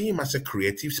this team as a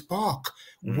creative spark.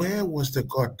 Where was the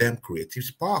goddamn creative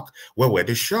spark? Where were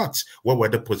the shots? Where were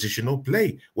the positional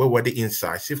play? Where were the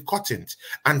incisive cuttings?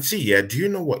 And see, yeah, do you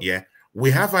know what, yeah? We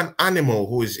have an animal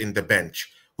who is in the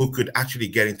bench who could actually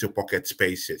get into pocket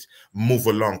spaces, move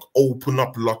along, open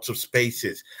up lots of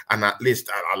spaces, and at least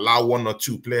allow 1 or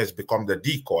 2 players become the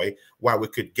decoy, while we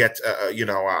could get,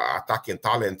 attacking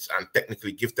talents and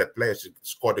technically gifted players to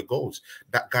score the goals.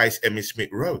 That guy's Emmy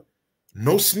Smith-Rowe.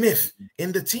 No sniff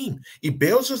in the team. He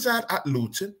bails us out at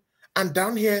Luton, and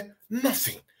down here,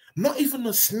 nothing. Not even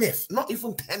a sniff. Not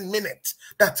even 10 minutes.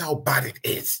 That's how bad it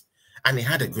is. And he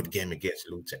had a good game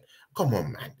against Luton. Come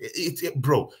on, man.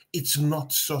 Bro, it's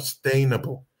not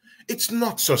sustainable. It's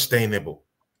not sustainable.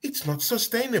 It's not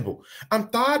sustainable. I'm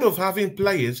tired of having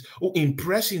players who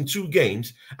impress in 2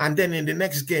 games, and then in the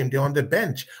next game, they're on the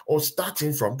bench or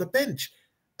starting from the bench.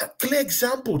 A clear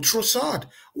example, Trossard.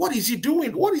 What is he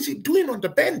doing? What is he doing on the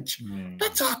bench?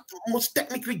 That's our most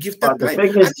technically gifted player.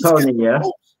 The thing is, Tony,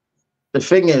 the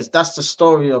thing is, that's the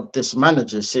story of this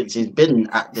manager since he's been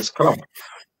at this club.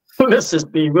 Let's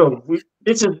just be real.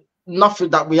 This is nothing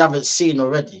that we haven't seen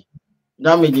already. You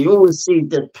know what I mean? You always see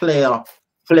the player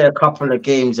play a couple of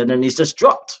games and then he's just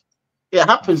dropped. It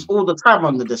happens all the time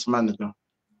under this manager.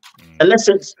 Unless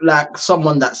it's like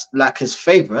someone that's like his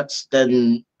favourites,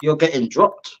 then you're getting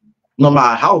dropped, no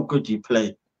matter how good you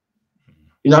play.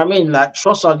 You know what I mean? Like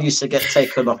Trossard used to get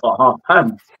taken off at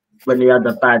half-time when he had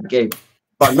a bad game,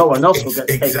 but no one else will get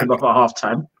taken off at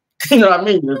half-time. You know what I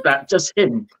mean? It's like just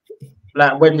him.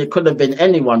 Like when it could have been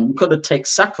anyone, you could have taken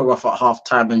Saka off at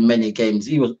half-time in many games.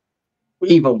 He was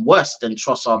even worse than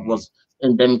Trossard was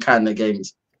in them kind of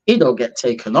games. He don't get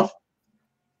taken off.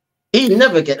 He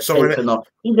never gets taken off.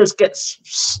 He just gets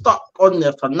stuck on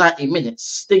there for 90 minutes,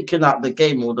 stinking out the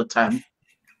game all the time.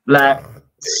 Like,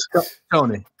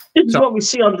 Tony. This is what we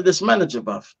see under this manager,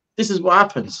 bruv. This is what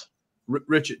happens.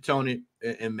 Richard, Tony,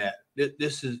 and Matt.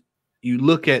 This is, you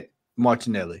look at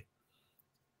Martinelli.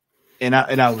 And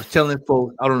I was telling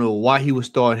folks, I don't know why he would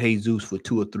start Jesus for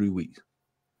 2 or 3 weeks.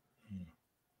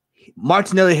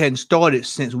 Martinelli hadn't started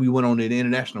since we went on the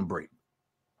international break.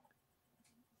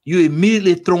 you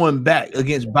immediately throw him back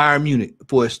against Bayern Munich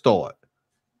for a start.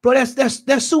 Bro,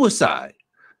 that's suicide.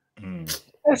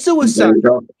 That's suicide.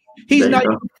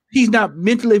 He's not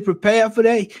mentally prepared for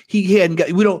that. He hadn't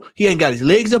got his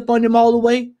legs up on him all the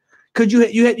way. Because you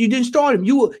didn't start him.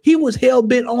 He was hell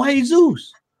bent on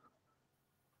Jesus.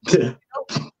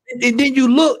 And then you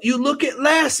look at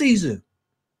last season.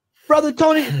 Brother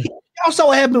Tony, y'all saw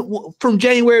what happened from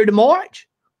January to March.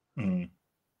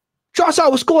 Y'all saw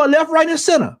was scoring left, right, and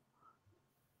center.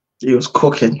 He was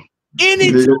cooking.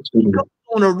 Anytime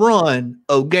on a run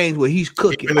of games where he's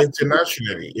cooking. Even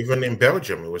internationally, even in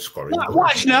Belgium, he was scoring.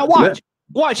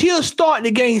 Watch. He'll start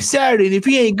the game Saturday, and if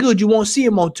he ain't good, you won't see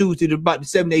him on Tuesday at about the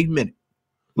 7th, 8th minute.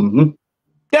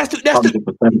 That's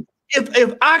the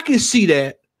if I can see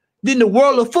that, then the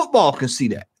world of football can see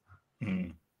that.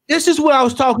 This is what I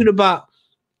was talking about.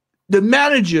 The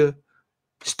manager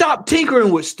stopped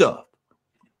tinkering with stuff.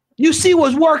 You see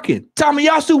what's working.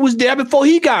 Tomiyasu was there before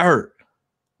he got hurt.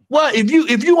 Well,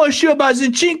 if you unsure about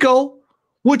Zinchenko,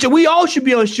 which we all should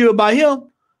be unsure about him,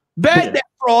 back that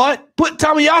fraud, put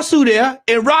Tomiyasu there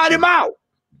and ride him out.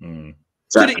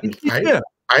 Exactly.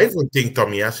 I even think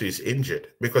Tomiyasu is injured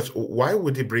because why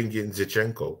would he bring in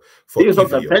Zinchenko for? He was on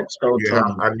the bench though. You have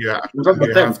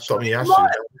Tomiyasu.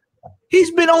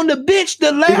 He's been on the bench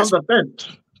the last. He's on the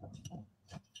bench.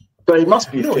 So he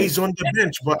must be. No, he's on the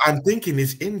bench, but I'm thinking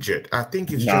he's injured. I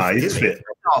think he's he's fit.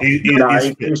 He's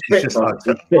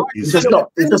just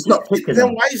not picking.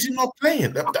 Then why is he not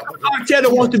playing?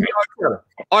 Arteta wants to be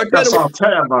Arteta. That's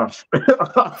Arteta,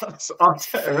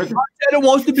 Arteta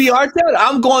wants to be Arteta.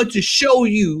 I'm going to show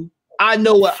you. I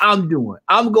know what I'm doing.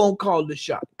 I'm going to call the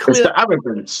shot. It's the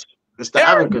arrogance. It's the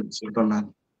arrogance of the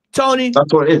man. Tony,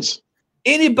 that's what it is.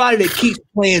 Anybody that keeps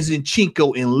playing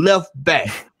Zinchenko in left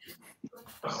back.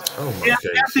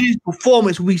 After his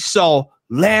performance we saw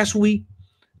last week,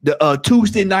 the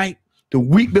Tuesday night, the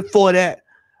week before that,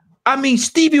 I mean,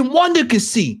 Stevie Wonder can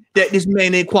see that this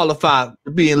man ain't qualified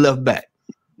to be in left back.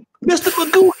 Mr.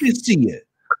 Magoo can see it.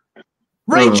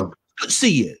 Rachel could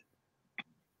see it.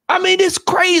 I mean, it's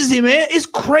crazy, man. It's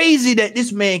crazy that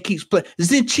this man keeps playing.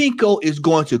 Zinchenko is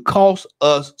going to cost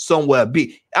us somewhere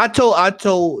big. I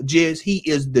told Jez he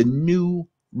is the new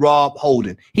Rob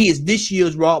Holding. He is this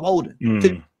year's Rob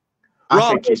Holding.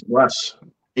 I think he's worse.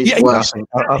 He's worse.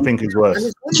 I think he's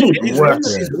worse. He's one of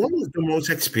the most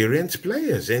experienced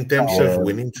players in terms of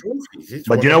winning trophies.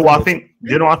 But you know what I think?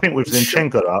 You know, I think with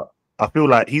Zinchenko, I feel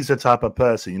like he's the type of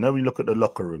person. You know, when you look at the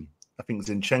locker room, I think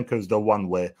Zinchenko's the one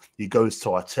where he goes to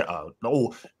Arteta.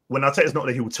 Oh, when Arteta's not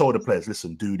there, he will tell the players,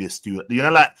 "Listen, do this, do it." You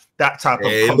know, like that type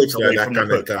of. He looks like that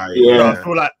kind of guy. Yeah, I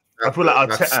feel like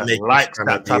Arteta likes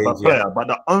that type of player. But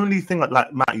the only thing that,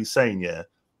 like Matty's saying,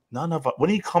 none of when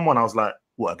he come on, I was like,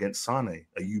 "What against Sane?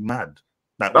 Are you mad?"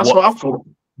 Like, that's what I thought.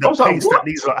 The pace that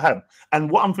these lot have, and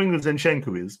what I'm thinking of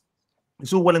Zinchenko is,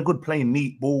 it's all well and good playing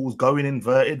neat balls, going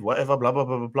inverted, whatever, blah blah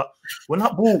blah blah blah. When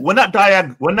that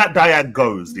diag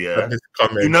goes,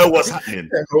 you know what's happening.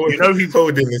 You know he's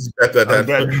holding is better than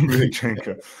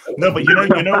Zinchenko. No, but you know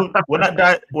when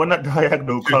that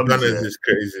diagonal comes, is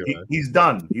crazy, he's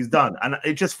done, and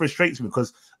it just frustrates me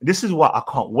because this is why I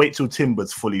can't wait till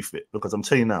Timber's fully fit. Because I'm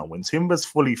telling you now, when Timber's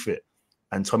fully fit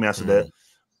and Tomiyasu there,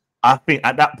 I think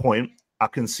at that point, I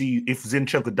can see if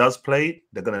Zinchenko does play,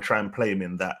 they're going to try and play him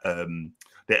in that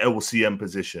the LCM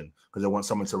position because they want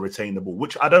someone to retain the ball,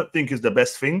 which I don't think is the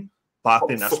best thing, but I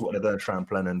think that's what they're going to try and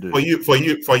plan and do.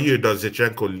 For you, does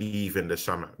Zinchenko leave in the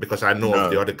summer? Because I know of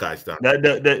the other guys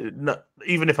that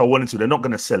even if I wanted to, they're not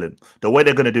going to sell him. The way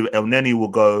they're going to do it, El Neni will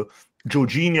go.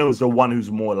 Jorginho is the one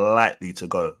who's more likely to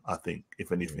go, I think,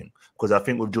 if anything, because I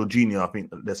think with Jorginho, I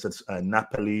think there's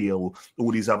Napoli or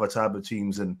all these other type of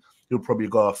teams, and he'll probably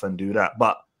go off and do that.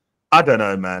 But I don't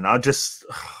know, man. I just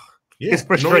it's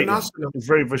frustrating. It's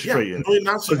very frustrating. I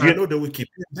know that we keep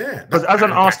it there. Because as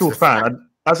an Arsenal fan,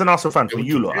 for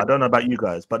you lot, I don't know about you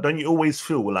guys, but don't you always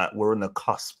feel like we're on the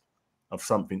cusp of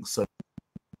something so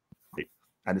big?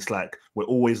 And it's like we're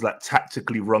always like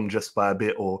tactically wrong just by a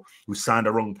bit, or we signed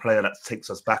a wrong player that takes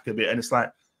us back a bit. And it's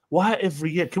like, why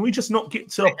every year? Can we just not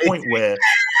get to a point where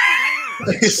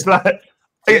it's like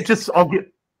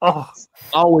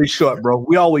always short, bro.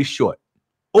 We always short.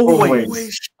 Always short.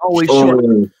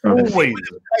 Always.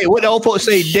 Hey, what the old folks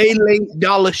say, day late,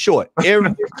 dollar short. Every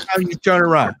time you turn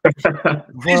around.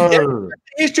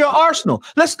 History of Arsenal.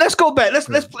 Let's go back. Let's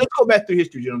go back through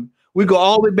history, gentlemen. We go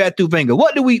all the way back through Wenger.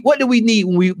 What do we need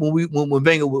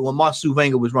when Marcel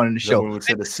Wenger was running the show? When we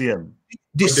said the CM.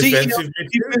 Defensive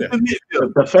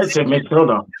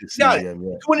midfielder.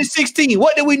 2016.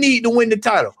 What did we need to win the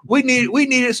title? We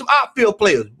needed some outfield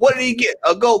players. What did he get?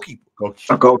 A goalkeeper.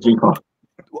 A goalkeeper.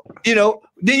 You know,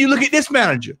 Then you look at this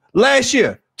manager. Last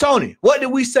year, Tony, what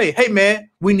did we say? Hey, man,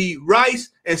 we need Rice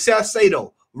and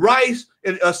Salcedo. Rice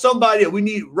and somebody. We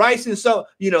need Rice and some,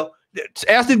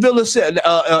 Aston Villa said,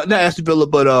 not Aston Villa,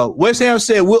 but West Ham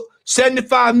said, well,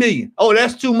 75 million. Oh,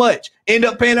 that's too much. End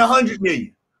up paying 100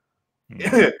 million.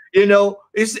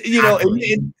 It's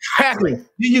happening. Then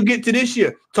you get to this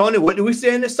year, Tony. What did we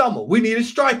say in the summer? We need a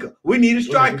striker. We need a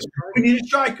striker. We need a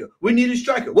striker. We need a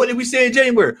striker. What did we say in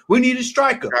January? We need a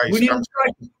striker. We need a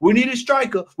striker. We need a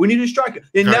striker. We need a striker.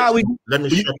 And now let me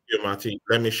shock you, Marty.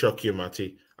 Let me shock you,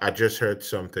 Marty. I just heard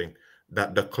something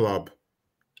that the club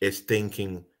is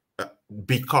thinking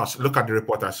because look at the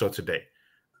report I saw today.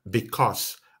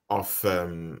 Because of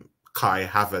Kai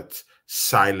Havertz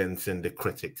silencing the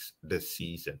critics this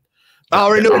season. The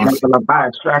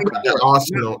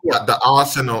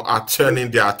Arsenal are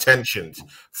turning their attentions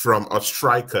from a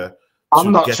striker.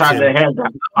 I'm not trying to hear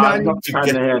that. I'm not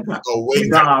trying to hear that.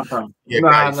 No.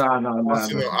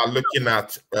 Arsenal are looking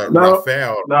at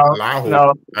Rafael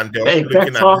Lahu, and they're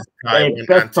looking at this guy. They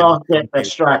better get a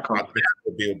striker.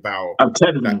 I'm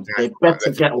telling you, they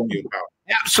better get one.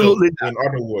 Absolutely. So,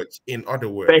 in other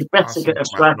words, they better get a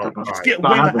striker. Get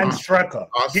winger and striker.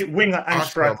 Get winger and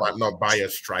striker. Might not buy a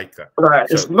striker. Right,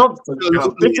 it's not.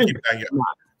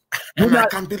 I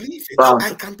can't believe it.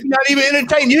 I can't believe not even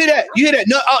entertaining. You hear that? You hear that?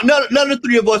 None of the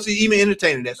three of us are even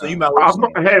entertaining that. So you might. I'm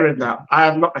not hearing that. I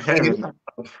am not hearing that.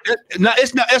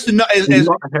 It's not. As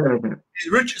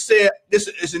Richard said, this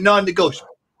is a non-negotiable.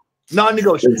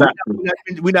 Non-negotiable. Exactly.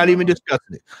 We're not even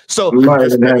discussing it. So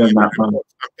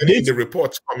the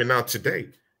reports coming out today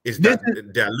is that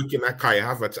they're looking at Kai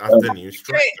Havertz as the new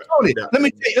striker. Let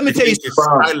me tell you.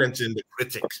 Silencing the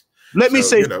critics. Let me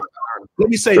say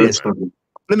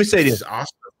this.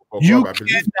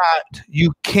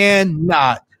 You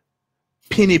cannot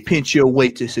penny pinch your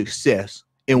way to success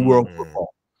in world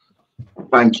football.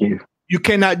 Thank you. You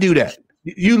cannot do that.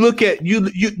 You look at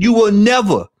you will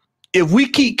never. If we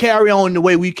keep carry on the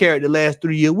way we carried the last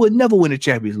 3 years, we'll never win the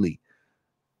Champions League.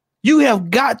 You have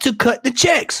got to cut the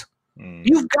checks.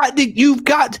 You've got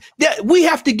that. We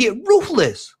have to get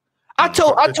ruthless. I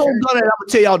told Gunnar, and I'm gonna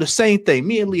tell y'all the same thing.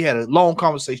 Me and Lee had a long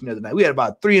conversation the other night. We had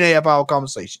about a 3.5 hour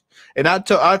conversation. And I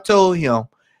told him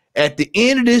at the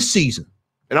end of this season,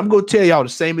 and I'm gonna tell y'all the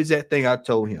same exact thing I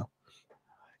told him.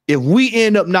 If we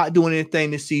end up not doing anything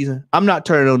this season, I'm not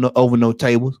turning over no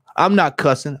tables. I'm not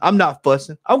cussing. I'm not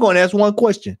fussing. I'm going to ask one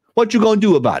question. What you going to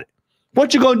do about it?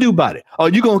 What you going to do about it? Are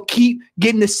you going to keep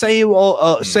getting the same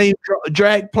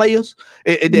drag players?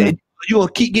 You going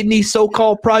to keep getting these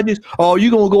so-called projects? Or are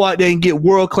you going to go out there and get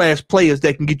world-class players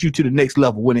that can get you to the next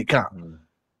level when it counts?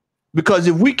 Because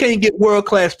if we can't get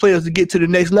world-class players to get to the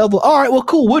next level, all right, well,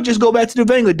 cool. We'll just go back to the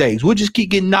Wenger days. We'll just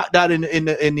keep getting knocked out in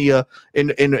the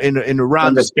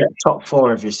round. Let's get top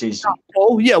 4 every season.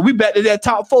 Oh yeah, we back to that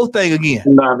top 4 thing again.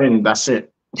 No, I mean that's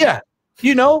it. Yeah,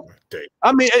 I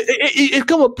mean, it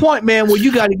come a point, man, where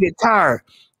you got to get tired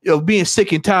of being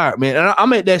sick and tired, man. And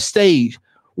I'm at that stage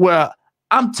where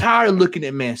I'm tired of looking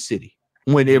at Man City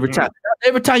when every time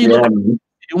you look at them,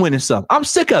 you're winning something. I'm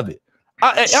sick of it.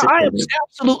 I am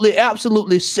absolutely. I'm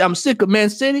sick of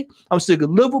Man City. I'm sick of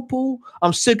Liverpool.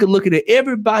 I'm sick of looking at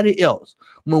everybody else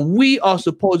when we are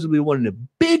supposedly one of the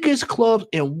biggest clubs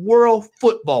in world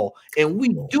football, and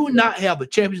we do not have a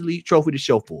Champions League trophy to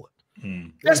show for it.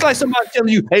 That's like somebody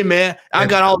telling you, "Hey man, I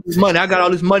got all this money. I got all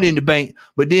this money in the bank."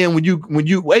 But then when you,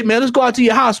 hey man, let's go out to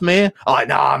your house, man. Oh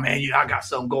nah, man, I got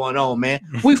something going on, man.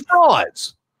 We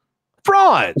frauds.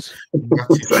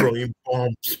 Throwing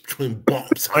bombs.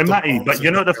 Hey, Matty, but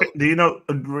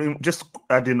just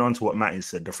adding on to what Matty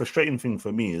said, the frustrating thing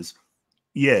for me is,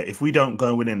 if we don't go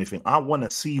and win anything, I want to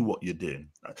see what you're doing.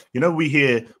 We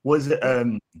hear, what is it?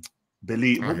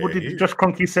 Billy, what did Josh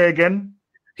Kroenke say again?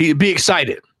 He'd be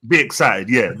excited. Be excited,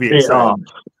 be excited.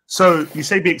 So you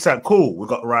say be excited, cool. We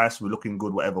got Rice, we're looking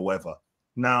good, whatever.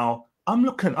 Now I'm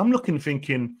looking,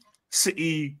 thinking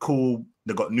City, cool.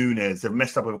 They got Nunes. They've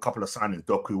messed up with a couple of signings,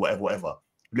 Doku, whatever.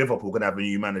 Liverpool gonna have a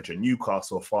new manager.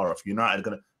 Newcastle far off. United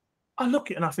gonna. I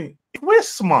look at it and I think if we're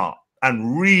smart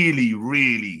and really,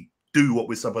 really do what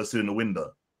we're supposed to do in the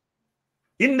window,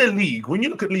 in the league, when you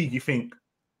look at league, you think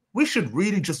we should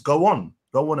really just go on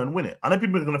and win it. I know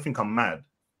people are gonna think I'm mad,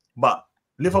 but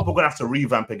Liverpool gonna have to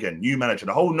revamp again. New manager,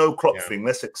 the whole no Klopp thing.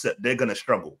 Let's accept they're gonna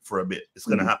struggle for a bit. It's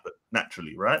gonna happen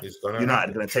naturally, right? United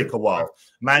are gonna take a while.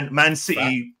 Man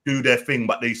City do their thing,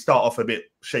 but they start off a bit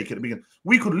shaky at the beginning.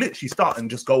 We could literally start and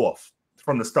just go off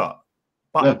from the start.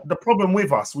 But the problem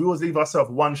with us, we always leave ourselves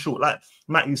one short. Like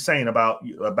Matthew's saying about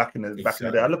back in the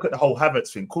day. I look at the whole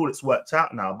Havertz thing. Cool, it's worked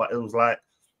out now, but it was like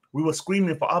we were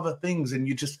screaming for other things, and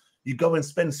you go and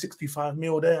spend 65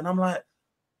 mil there, and I'm like,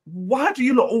 why do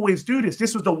you lot always do this?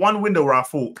 This was the one window where I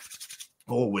thought,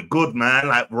 oh, we're good, man.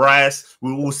 Like Rice,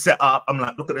 we're all set up. I'm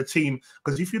like, look at the team.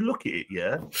 Because if you look at it,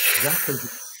 yeah,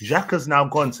 Xhaka's now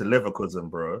gone to Leverkusen,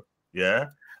 bro. Yeah.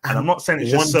 And I'm not saying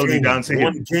it's just solely down to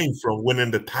him. One game from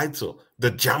winning the title, the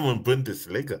German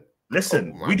Bundesliga.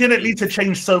 Listen, we didn't need to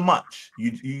change so much.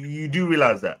 You do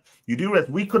realize that. You do realize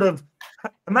we could have.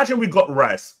 Imagine we got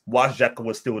Rice while Xhaka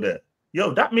was still there.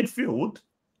 Yo, that midfield.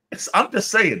 I'm just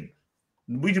saying.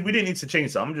 We didn't need to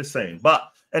change that. I'm just saying.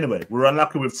 But anyway, we're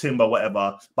unlucky with Timber,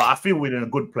 whatever. But I feel we're in a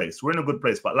good place. We're in a good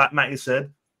place. But like Matty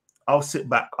said, I'll sit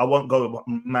back. I won't go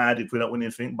mad if we don't win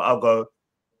anything. But I'll go,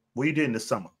 what are you doing this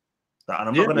summer? And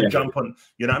I'm not going to jump on,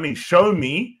 you know what I mean? Show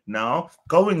me now.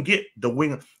 Go and get the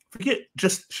winger. Forget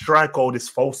just strike all this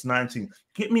false 19.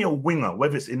 Get me a winger,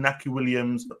 whether it's Inaki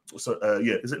Williams. So,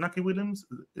 is it Inaki Williams?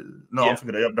 No, I'm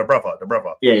thinking the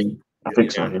brother. Yeah, I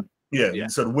think so. Yeah.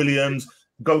 So Williams,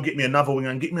 go get me another winger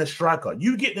and get me a striker.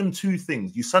 You get them two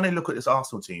things. You suddenly look at this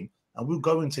Arsenal team and we'll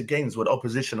go into games where the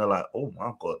opposition are like, oh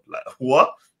my God, like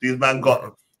what? These man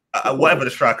got whatever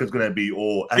the striker's going to be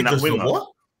and that winger. What?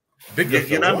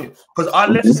 You know, because our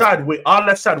left side,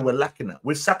 we're lacking that.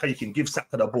 With Saka, you can give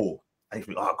Saka the ball, and you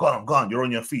think, "Oh, go on, you're on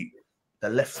your feet." The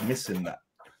left's missing that.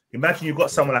 Imagine you've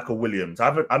got someone like a Williams.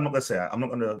 I'm not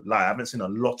gonna lie, I haven't seen a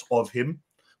lot of him,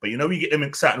 but you know, you get them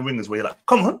exciting wingers where you're like,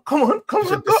 "Come on."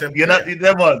 You know,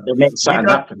 them ones.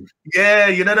 Yeah,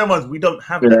 you know them ones. We don't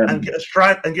have that. And get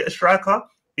a striker.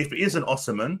 If it is an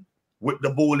Osman, whip the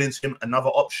ball into him. Another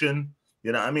option.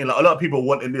 You know what I mean? Like a lot of people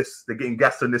wanting this, they're getting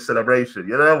gassed on this celebration.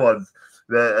 You know ones,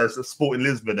 the Sporting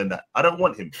Lisbon and that. I don't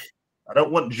want him. I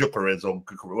don't want Gyökeres or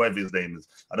whatever his name is.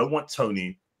 I don't want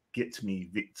Tony. Get me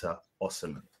Victor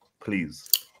Osimhen, please.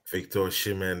 Victor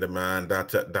Osimhen, the man,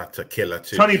 that's a killer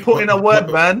too. Tony, put in a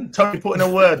word, man. God.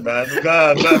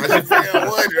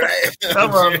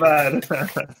 Come on, man.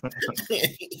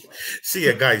 See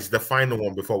ya, guys. The final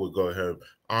one before we go home.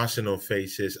 Arsenal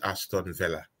faces Aston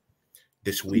Villa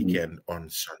this weekend on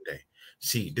Sunday.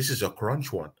 See, this is a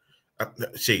crunch one.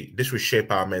 This will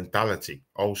shape our mentality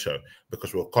also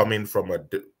because we're coming from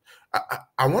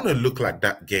I want to look like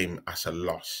that game as a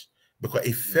loss because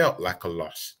it felt like a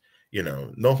loss. You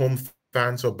know, no home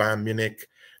fans of Bayern Munich,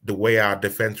 the way our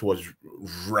defense was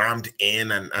rammed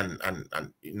in and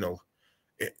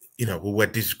we were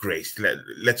disgraced.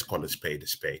 Let's call a spade a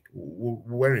spade. We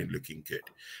weren't looking good.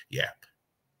 Yeah,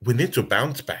 we need to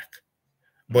bounce back.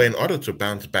 But in order to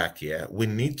bounce back, we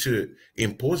need to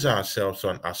impose ourselves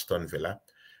on Aston Villa.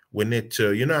 We need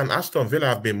to, and Aston Villa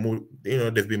have been,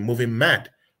 they've been moving mad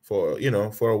for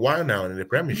a while now in the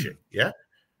Premiership. Yeah,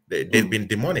 they've been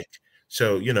demonic.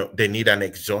 So, they need an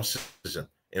exorcism.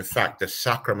 In fact, the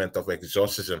sacrament of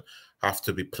exorcism have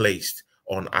to be placed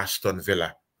on Aston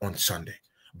Villa on Sunday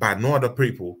by no other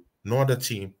people, no other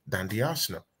team than the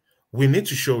Arsenal. We need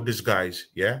to show these guys,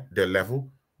 their level,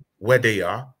 where they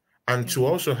are, and to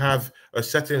also have a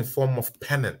certain form of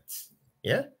penance.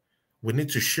 Yeah, we need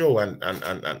to show and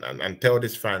tell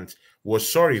these fans we're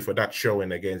sorry for that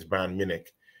showing against Bayern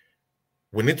Munich.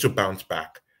 We need to bounce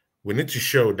back. We need to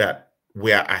show that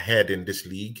we are ahead in this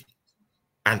league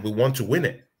and we want to win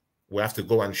it. We have to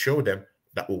go and show them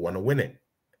that we want to win it.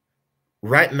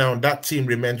 Right now, that team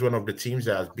remains one of the teams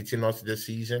that has beaten us this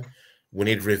season. We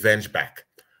need revenge back.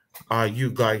 Are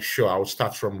you guys sure? I'll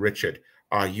start from Richard.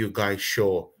 Are you guys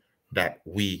sure that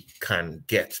we can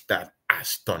get that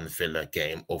Aston Villa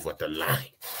game over the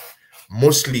line?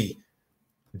 Mostly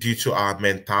due to our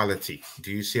mentality.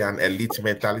 Do you see an elite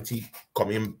mentality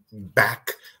coming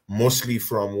back mostly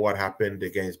from what happened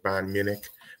against Bayern Munich?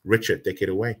 Richard, take it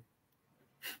away.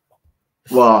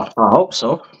 Well, I hope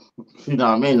so. You know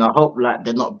what I mean? I hope like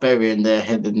they're not burying their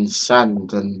head in the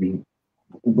sand and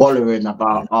wallowing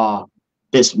about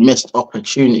this missed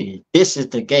opportunity. This is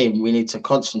the game we need to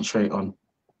concentrate on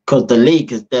because the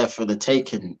league is there for the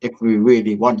taking if we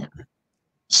really want it.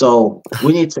 So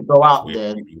we need to go out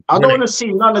there. I don't want to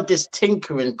see none of this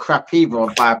tinkering crap either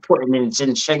by putting in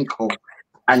Zinchenko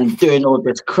and doing all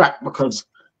this crap because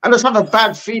I just have a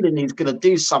bad feeling he's going to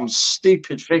do some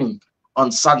stupid thing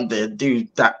on Sunday and do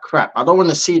that crap. I don't want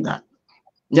to see that.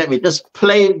 Let me just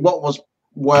play what was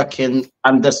working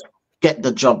and just get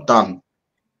the job done.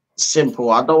 Simple.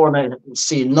 I don't want to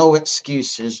see no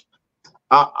excuses.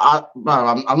 I'm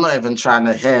not even trying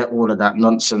to hear all of that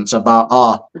nonsense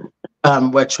about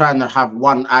we're trying to have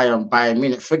one eye on Bayern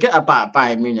Munich. Forget about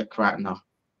Bayern Munich right now.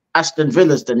 Aston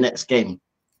Villa's the next game.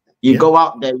 You go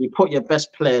out there, you put your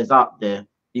best players out there,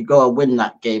 you go and win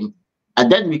that game,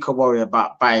 and then we can worry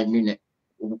about Bayern Munich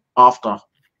after.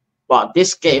 But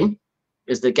this game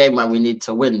is the game where we need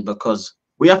to win because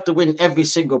we have to win every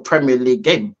single Premier League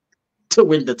game to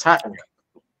win the title.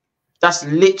 That's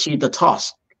literally the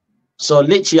task. So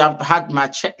literally, I've had my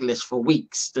checklist for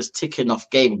weeks, just ticking off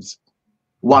games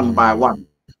one by one.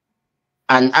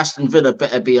 And Aston Villa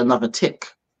better be another tick,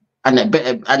 and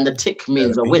the tick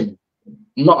means a win,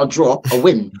 not a draw, a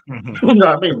win. You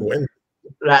know what I mean?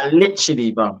 Like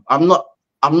literally, bro. I'm not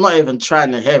even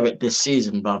trying to hear it this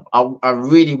season, bro. I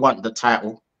really want the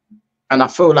title, and I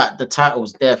feel like the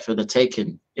title's there for the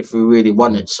taking if we really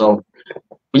want it. So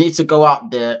we need to go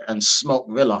out there and smoke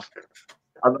Villa.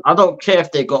 I don't care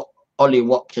if they got Ollie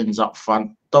Watkins up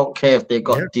front. Don't care if they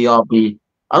got DRB.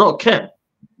 I don't care.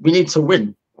 We need to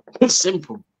win. It's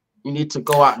simple. We need to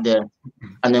go out there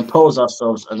and impose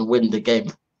ourselves and win the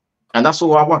game. And that's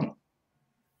all I want.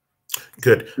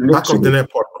 Good. Literally. Back of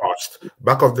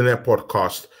the net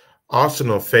podcast.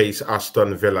 Arsenal face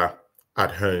Aston Villa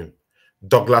at home.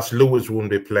 Douglas Lewis won't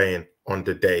be playing on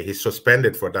the day. He's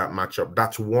suspended for that matchup.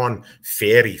 That's one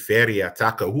fairy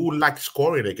attacker who likes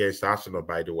scoring against Arsenal,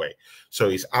 by the way. So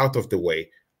he's out of the way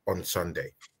on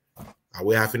Sunday. Are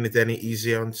we having it any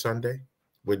easier on Sunday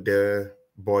with the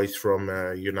boys from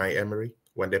Unai Emery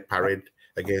when they parade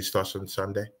against us on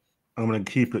Sunday? I'm going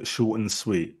to keep it short and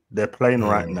sweet. They're playing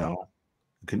right now.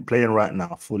 Playing right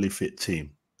now, fully fit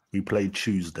team. We play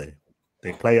Tuesday.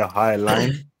 They play a high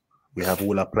line. We have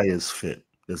all our players fit.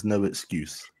 There's no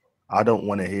excuse. I don't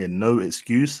want to hear no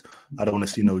excuse. I don't want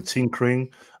to see no tinkering.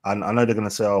 And I know they're going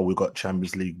to say, oh, we got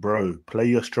Champions League. Bro, play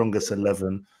your strongest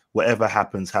 11. Whatever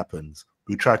happens, happens.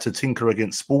 We tried to tinker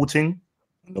against Sporting.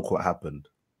 Look what happened.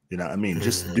 You know what I mean?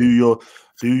 Just do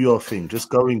your thing. Just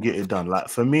go and get it done. Like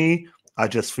for me, I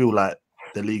just feel like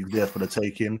the league's there for the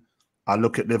taking. I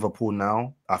look at Liverpool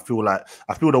now. I feel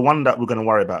the one that we're going to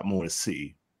worry about more is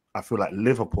City. I feel like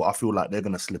Liverpool, I feel like they're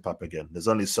going to slip up again. There's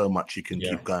only so much you can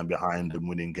keep going behind and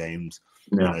winning games.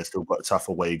 You know, still got tough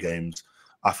away games.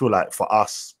 I feel like for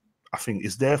us, I think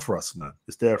it's there for us now.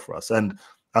 It's there for us. And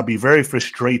I'd be very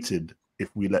frustrated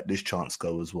if we let this chance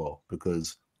go as well,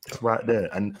 because it's right there.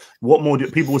 And what more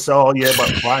do people say? Oh, yeah, but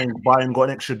Bayern got an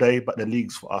extra day, but the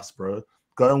league's for us, bro.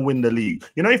 Go and win the league.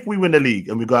 You know, if we win the league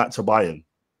and we go out to Bayern,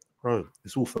 bro,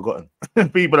 it's all forgotten.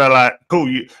 People are like, cool,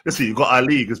 you got our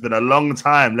league. It's been a long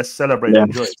time. Let's celebrate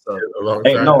and enjoy it. So,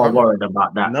 ain't no one worried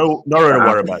about that. No one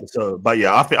worried about it. So, but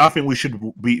yeah, I think we should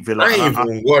beat Villa. I ain't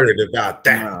even worried about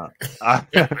that.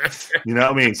 You know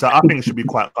what I mean? So I think it should be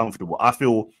quite comfortable. I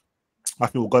feel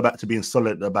we'll go back to being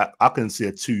solid at the back. I can see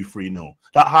a 2-3-0.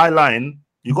 That high line,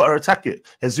 you got to attack it.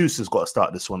 Jesus has got to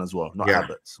start this one as well, not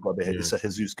Havertz. It's a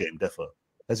Jesus game, definitely.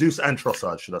 Jesus and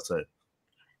Trossard, should I say.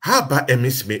 How about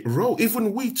Emmy Smith Rowe?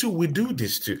 Even we too, we do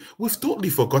this too. We've totally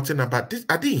forgotten about this.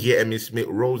 I didn't hear Emmy Smith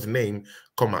Rowe's name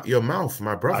come out your mouth,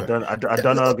 my brother. I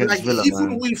don't know against like, Villa, even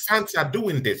man. we fans are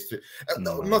doing this.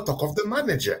 Not talk of the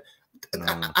manager.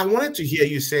 I wanted to hear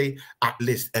you say, at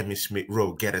least Emmy Smith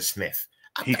Rowe get a sniff.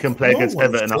 He can play against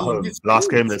Everton at home. Last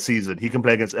game of the season, he can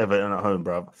play against Everton at home,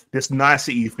 bro. This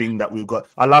nicety thing that we've got.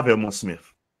 I love Emil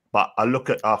Smith. But I look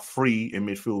at our three in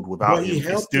midfield without him. He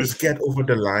helped us get over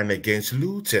the line against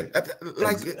Luton.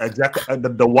 Exactly.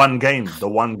 The one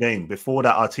game. Before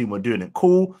that, our team were doing it.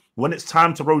 Cool. When it's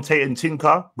time to rotate and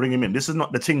tinker, bring him in. This is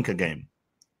not the tinker game.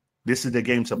 This is the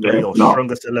game to play your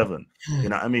strongest 11. You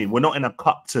know what I mean? We're not in a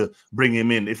cup to bring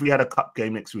him in. If we had a cup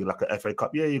game next week, like a FA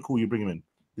Cup, yeah, you're cool, you bring him in.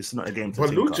 This is not a game to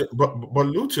tinker. But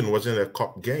Luton wasn't a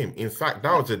cup game. In fact,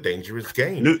 that was a dangerous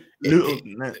game.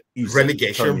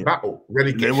 Relegation battle.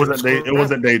 It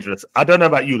wasn't dangerous. I don't know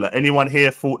about you. Like, anyone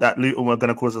here thought that Luton were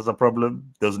going to cause us a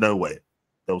problem? There's no way.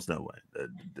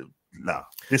 Nah,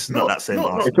 this is not that same.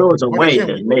 If it was away,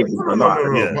 then maybe.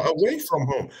 But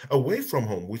away from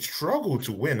home, we struggled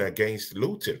to win against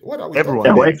Luton. What are we?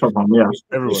 Away from home, yeah.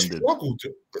 Everyone did.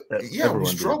 We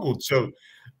struggled.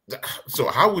 So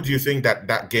how would you think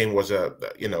that game was a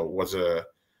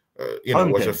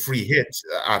free hit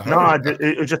at home? No,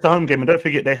 it was just a home game. And don't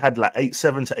forget, they had like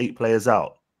 7 to 8 players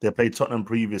out. They played Tottenham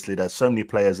previously. There's so many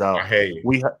players out.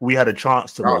 We had a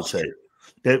chance to rotate.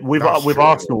 With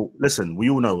Arsenal, listen, we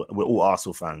all know we're all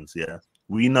Arsenal fans. Yeah,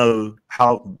 we know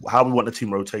how we want the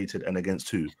team rotated and against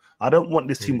who. I don't want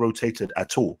this team rotated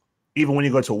at all. Even when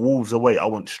you go to Wolves away, I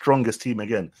want strongest team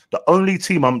again. The only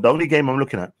game I'm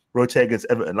looking at, rotate against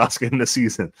Everton last game of the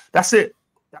season. That's it.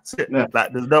 Yeah.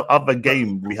 Like, there's no other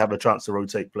game we have a chance to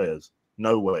rotate players.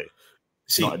 No way.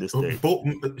 See, not at this stage.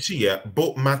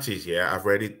 Both matches. Yeah, I've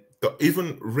read it.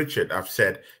 Even Richard, I've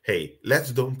said, hey,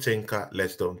 let's don't tinker.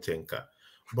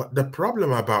 But the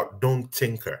problem about don't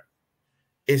tinker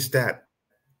is that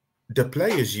the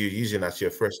players you're using as your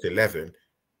first 11,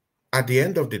 at the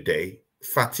end of the day,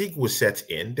 fatigue will set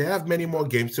in. They have many more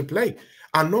games to play.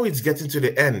 I know it's getting to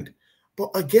the end, But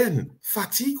again,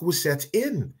 fatigue will set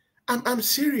in. I'm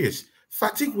serious.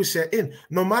 Fatigue will set in.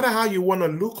 No matter how you want to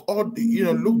look, or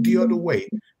look the other way,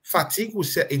 fatigue will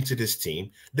set into this team.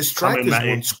 The strikers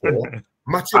won't score.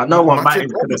 I know what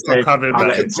Martin's going to say. All I'm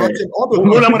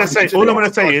going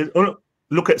to say is,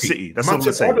 look at City. That's what I'm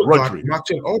going to say.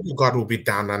 Martin Odegaard will be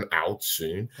down and out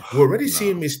soon. We're already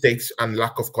seeing mistakes and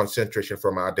lack of concentration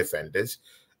from our defenders.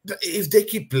 If they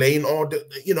keep playing all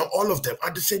of them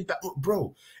at the same time,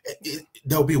 bro,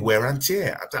 there'll be wear and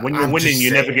tear. When you're winning,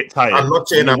 you never get tired. I'm not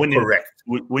saying I'm correct.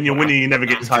 When you're winning, you never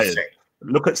get tired.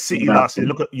 Look at City last year.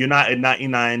 Look at United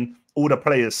 99. All the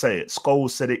players say it.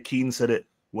 Scholes said it. Keane said it.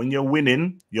 When you're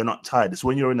winning, you're not tired. It's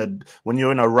when you're in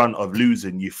a run of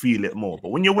losing, you feel it more. But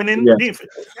when you're winning,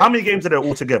 how many games are there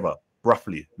altogether,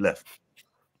 roughly, left?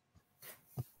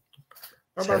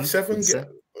 About 7 games.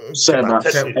 7,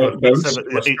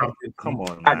 8. Come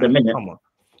on, man. At the minute. Come on.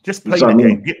 Just play the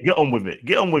game. Get on with it.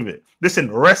 Get on with it.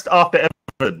 Listen, rest after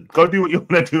Everton. Go do what you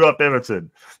want to do after Everton.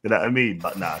 You know what I mean?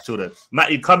 But nah, sure.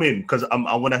 Matty, come in, because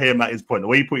I want to hear Matty's point. The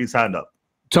way he put his hand up.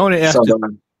 Tony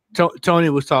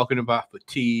was talking about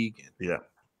fatigue and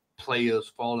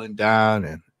players falling down,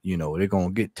 and they're gonna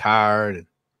get tired. And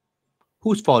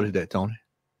whose fault is that, Tony?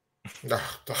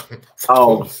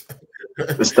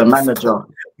 It's the manager.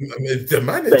 The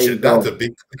manager.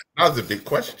 That's a big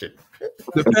question.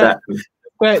 The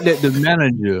fact that the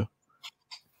manager,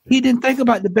 he didn't think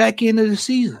about the back end of the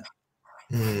season.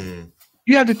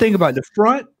 You have to think about the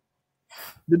front.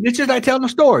 It's just like telling a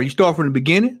story. You start from the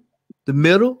beginning, the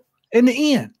middle, and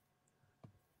the end.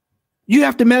 You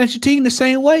have to manage your team the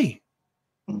same way.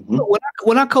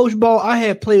 When I coached ball, I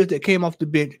had players that came off the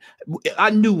bench.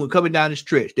 I knew when coming down the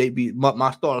stretch,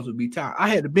 my starters would be tired. I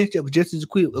had a bench that was just as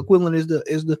equivalent as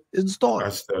the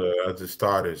starters. That's the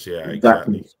starters, yeah,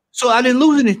 exactly. So I didn't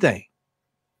lose anything.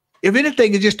 If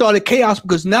anything, it just started chaos,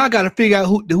 because now I got to figure out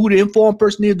who the informed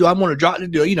person is. Do I want to drop the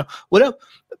deal? Whatever.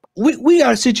 We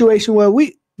got a situation where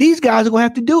these guys are gonna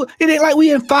have to do it. It ain't like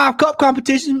we in 5 cup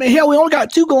competitions. Man, hell, we only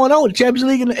got 2 going on: the Champions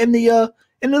League and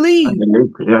the league.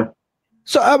 Yeah.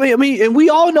 So I mean, and we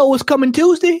all know what's coming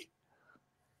Tuesday.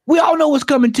 We know what's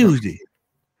coming Tuesday.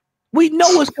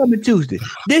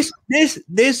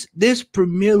 This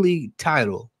Premier League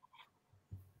title,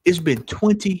 it's been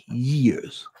 20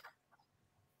 years.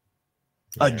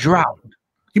 A drought.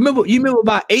 You remember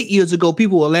about 8 years ago,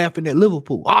 people were laughing at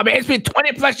Liverpool. Oh man, it's been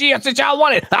 20 plus years since y'all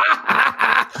won it.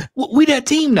 We that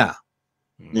team now.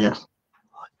 Yeah.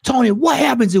 Tony, what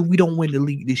happens if we don't win the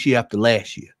league this year after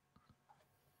last year?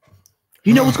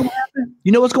 You know what's gonna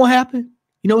happen?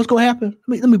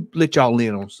 Let me let y'all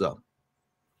in on something.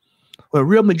 When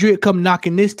Real Madrid come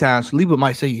knocking this time, Saliba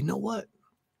might say, you know what?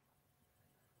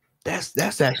 That's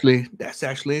actually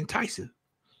enticing.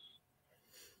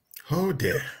 Oh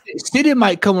dear. City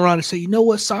might come around and say, you know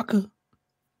what, soccer?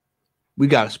 We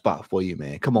got a spot for you,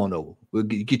 man. Come on over. We'll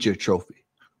get you a trophy.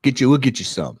 We'll get you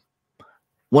some.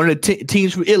 One of the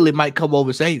teams from Italy might come over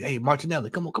and say, hey, Martinelli,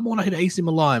 come on out here to AC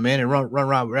Milan, man, and run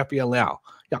around with Rafael Leao.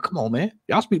 Y'all, come on, man.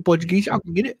 Y'all speak Portuguese. Y'all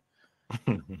can get it.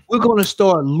 We're going to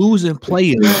start losing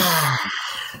players.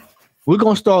 We're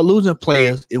going to start losing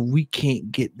players if we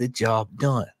can't get the job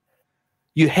done.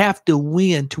 You have to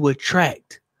win to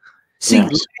attract. See,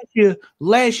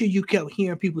 last year you kept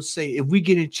hearing people say, if we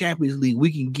get in Champions League,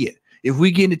 we can get. If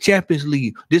we get in the Champions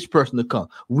League, this person will come.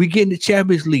 We get in the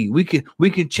Champions League, we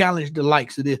can challenge the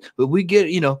likes of this. But we get,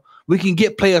 we can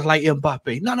get players like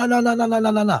Mbappe.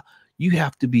 No. You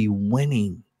have to be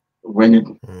winning.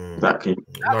 Winning. Exactly.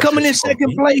 Not coming in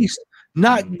second place.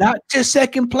 Not just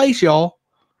second place, y'all.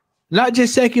 Not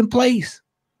just second place.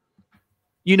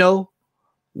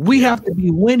 We have to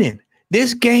be winning.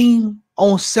 This game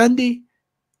on Sunday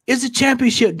is a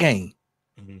championship game.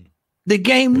 The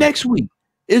game next week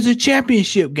is a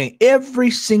championship game. Every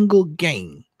single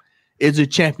game is a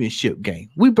championship game.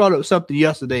 We brought up something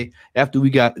yesterday after we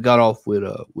got off with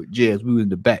Jez. We were in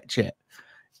the back chat.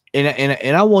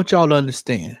 And I want y'all to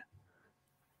understand,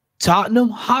 Tottenham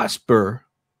Hotspur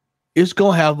is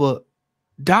going to have a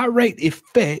direct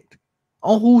effect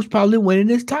on who's probably winning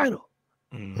this title.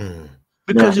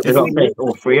 Because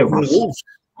all 3 of us.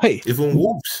 Even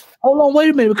Wolves. Hold on, wait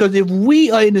a minute. Because if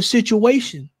we are in a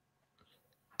situation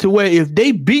to where if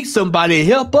they beat somebody,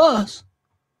 help us.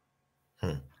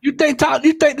 You think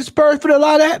the Spurs put a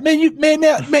lot of that?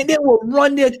 They will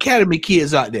run their academy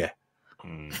kids out there.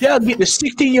 They'll get the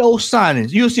 16-year-old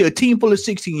signings. You'll see a team full of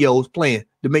 16-year-olds playing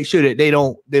to make sure that they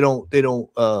don't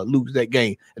lose that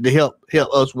game and to help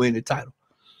us win the title.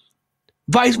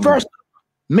 Vice versa.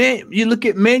 Man, you look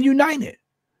at Man United.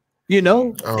 They're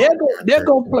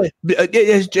gonna play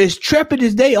as trepid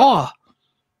as they are.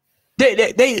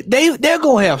 They're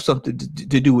gonna have something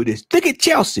to do with this. Look at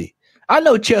Chelsea. I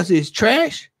know Chelsea is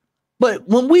trash, but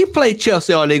when we play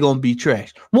Chelsea, are they gonna be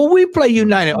trash? When we play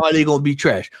United, are they gonna be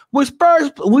trash? When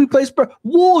we play Spurs,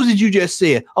 Wolves, as you just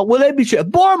said, will they be trash?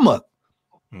 Bournemouth.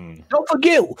 Don't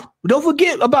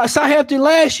forget about Southampton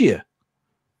last year.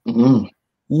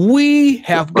 We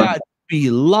have got to be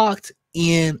locked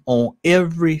in on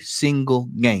every single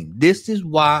game. This is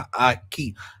why I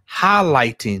keep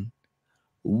highlighting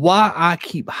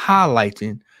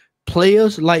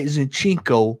players like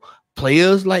Zinchenko,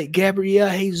 players like Gabriel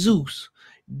Jesus.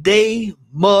 They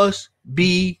must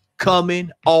be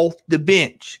coming off the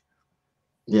bench.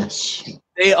 Yes.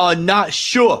 They are not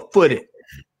sure-footed.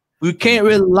 We can't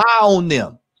rely on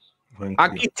them. I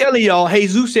keep telling y'all,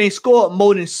 Jesus ain't scored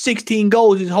more than 16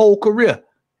 goals his whole career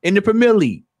in the Premier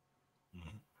League.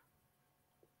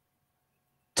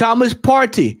 Thomas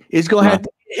Partey is going to have to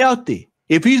be healthy.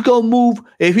 If he's going to move,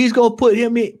 if he's going to put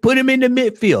him in the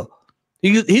midfield,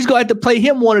 he's going to have to play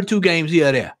him 1 or 2 games here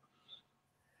or there.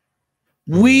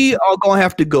 We are going to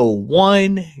have to go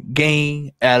one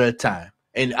game at a time.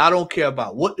 And I don't care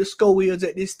about what the score is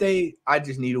at this stage. I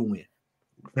just need a win.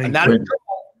 Not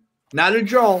a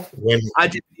draw. I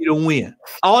just need a win.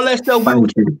 All that stuff we were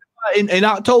in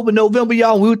October, November,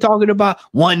 y'all, we were talking about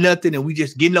 1-0 and we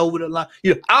just getting over the line.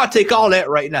 You know, I'll take all that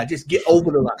right now. Just get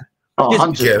over the line.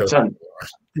 100%.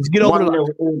 Just get over the line.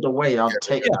 All the way, I'll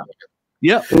take that.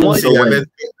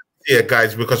 Yeah,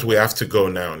 guys, because we have to go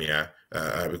now,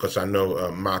 because I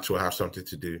know Matt will have something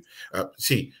to do.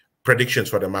 Predictions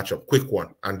for the matchup, quick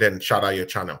one, and then shout out your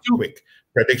channel. Quick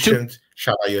predictions,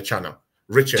 shout out your channel.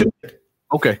 Richard.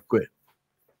 Okay, good.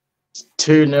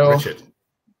 2-0. Richard.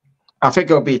 I think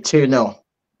it'll be 2-0.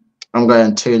 I'm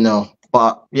going 2-0.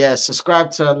 But yeah,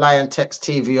 subscribe to Lion Text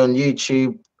TV on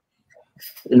YouTube.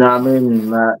 You know what I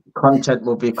mean? Content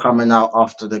will be coming out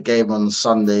after the game on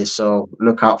Sunday, so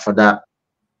look out for that.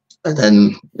 And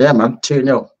then, yeah, man,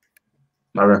 2-0,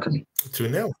 I reckon.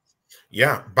 2-0.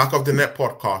 Yeah, Back of the Net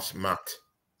podcast, Matt.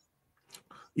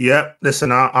 Yeah,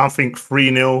 listen, I think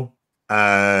 3-0.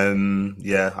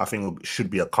 Yeah, I think it should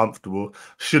be a comfortable,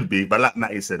 but like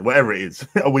Matty said, whatever it is,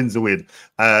 a win's a win.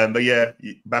 But yeah,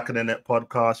 Back of the Net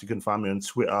podcast. You can find me on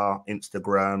Twitter,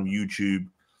 Instagram, YouTube.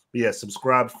 But yeah,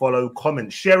 subscribe, follow,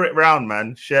 comment, share it round,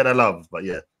 man. Share the love. But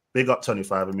yeah, big up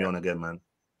 25 and me on again, man.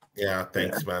 Yeah,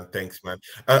 thanks, man. Thanks, man.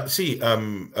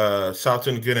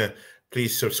 Southern Gunner,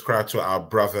 please subscribe to our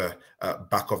brother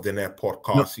Back of the Net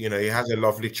podcast. You know, he has a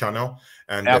lovely channel,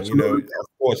 and you know, of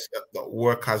course, the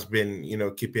work has been, you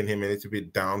know, keeping him a little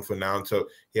bit down for now. So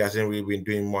he hasn't really been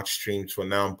doing much streams for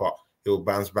now, but he'll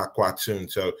bounce back quite soon.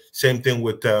 So same thing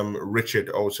with Richard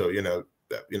also. You know,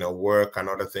 work and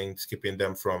other things keeping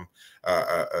them from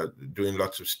doing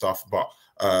lots of stuff, but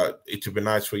it would be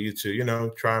nice for you to, you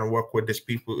know, try and work with these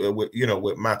people,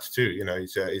 with Matt too. You know,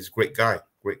 he's a great guy.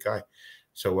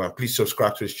 So please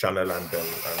subscribe to his channel and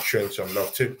show him some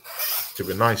love too. To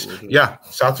be nice. Yeah,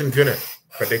 Southern Gunner,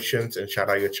 predictions, and shout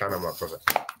out your channel, my brother.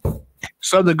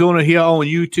 Southern Gunner here on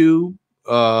YouTube.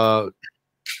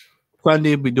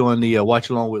 Sunday we'll be doing the watch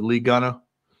along with Lee Gunner.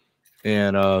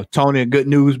 And Tony, good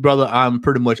news, brother. I'm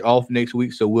pretty much off next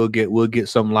week, so we'll get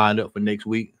something lined up for next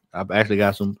week. I've actually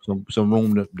got some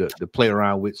room to play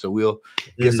around with, so we'll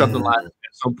get something lined up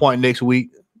at some point next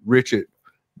week. Richard,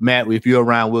 Matt, if you're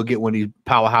around, we'll get one of these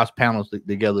powerhouse panels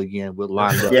together again. We'll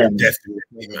line up. Yeah, definitely.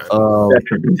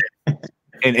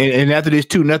 And after this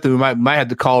 2-0, we might have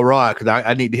to call Rod because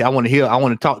I want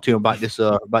to talk to him about this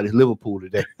Liverpool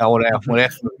today. I want to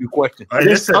ask him a few questions. Are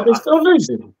they still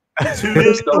losing?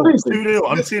 2-0.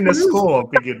 I'm seeing the score. I'm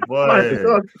thinking, boy.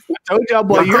 I told y'all,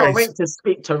 boy, you can't wait to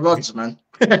speak to Rods, man.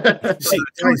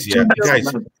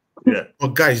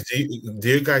 Guys, do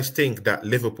you guys think that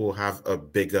Liverpool have a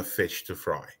bigger fish to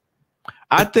fry?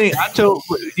 I told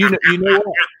you know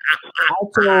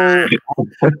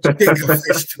what? Bigger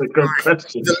fish to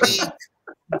fry.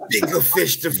 Bigger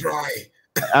fish to fry.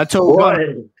 I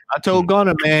told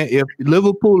Gunner, man, if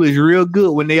Liverpool is real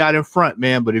good when they out in front,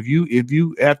 man, but if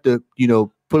you have to, you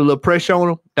know, put a little pressure on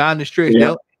them down the stretch,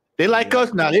 they like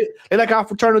us now. They like our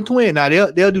fraternal twin now.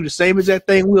 They'll do the same exact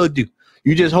thing we'll do.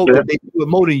 You just hope that they do it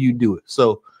more than you do it.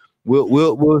 So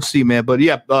we'll see, man. But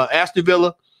yeah, Aston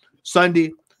Villa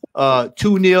Sunday,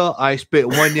 2-0. I expect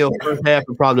 1-0 first half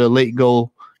and probably a late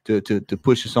goal to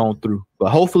push us on through. But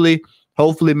hopefully,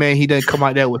 man, he doesn't come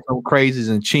out there with some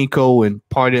crazies and Chinko and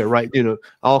party right there,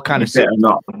 all kind of better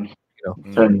not.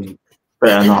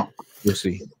 Better not. We'll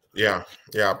see. Yeah.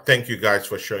 Thank you guys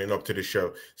for showing up to the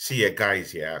show. See you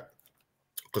guys,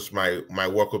 because my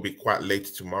work will be quite late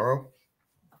tomorrow.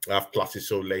 I have classes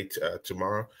so late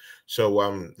tomorrow. So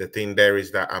the thing there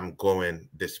is that I'm going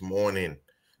this morning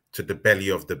to the belly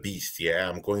of the beast. Yeah,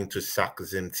 I'm going to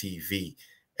Saxon TV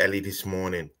early this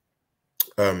morning,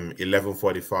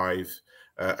 11:45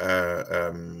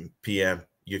 p.m.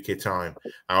 UK time.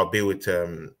 I'll be with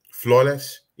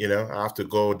Flawless. You know, I have to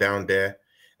go down there.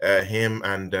 Him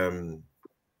and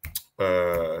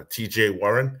TJ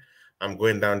Warren. I'm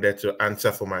going down there to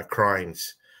answer for my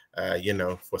crimes. You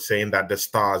know, for saying that the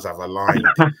stars have aligned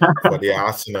for the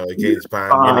Arsenal against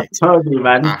Bayern Munich. Tony,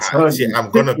 man, Tony. I'm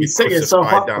gonna be Set yourself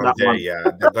crucified up for down that there. one.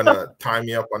 Yeah, they're gonna tie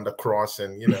me up on the cross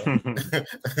and, you know,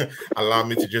 allow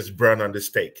me to just burn on the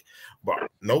stake. But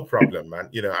no problem, man.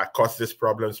 You know, I caused these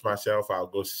problems myself. I'll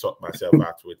go sort myself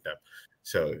out with them.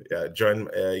 So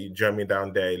you join me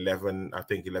down there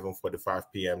 11:45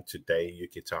 p.m. today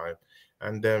UK time,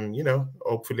 and you know,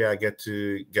 hopefully I get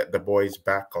to get the boys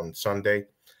back on Sunday.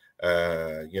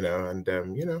 You know, and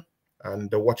you know,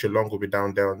 and the watch along will be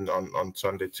down there on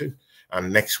Sunday too.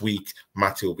 And next week,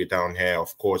 Matty will be down here.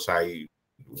 Of course, I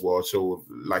will also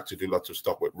like to do lots of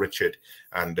stuff with Richard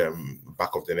and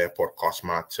Back of the Net podcast,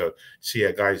 Matt. So see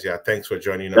ya, guys. Yeah, thanks for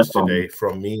joining us today.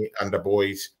 From me and the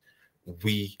boys,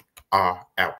 we are out.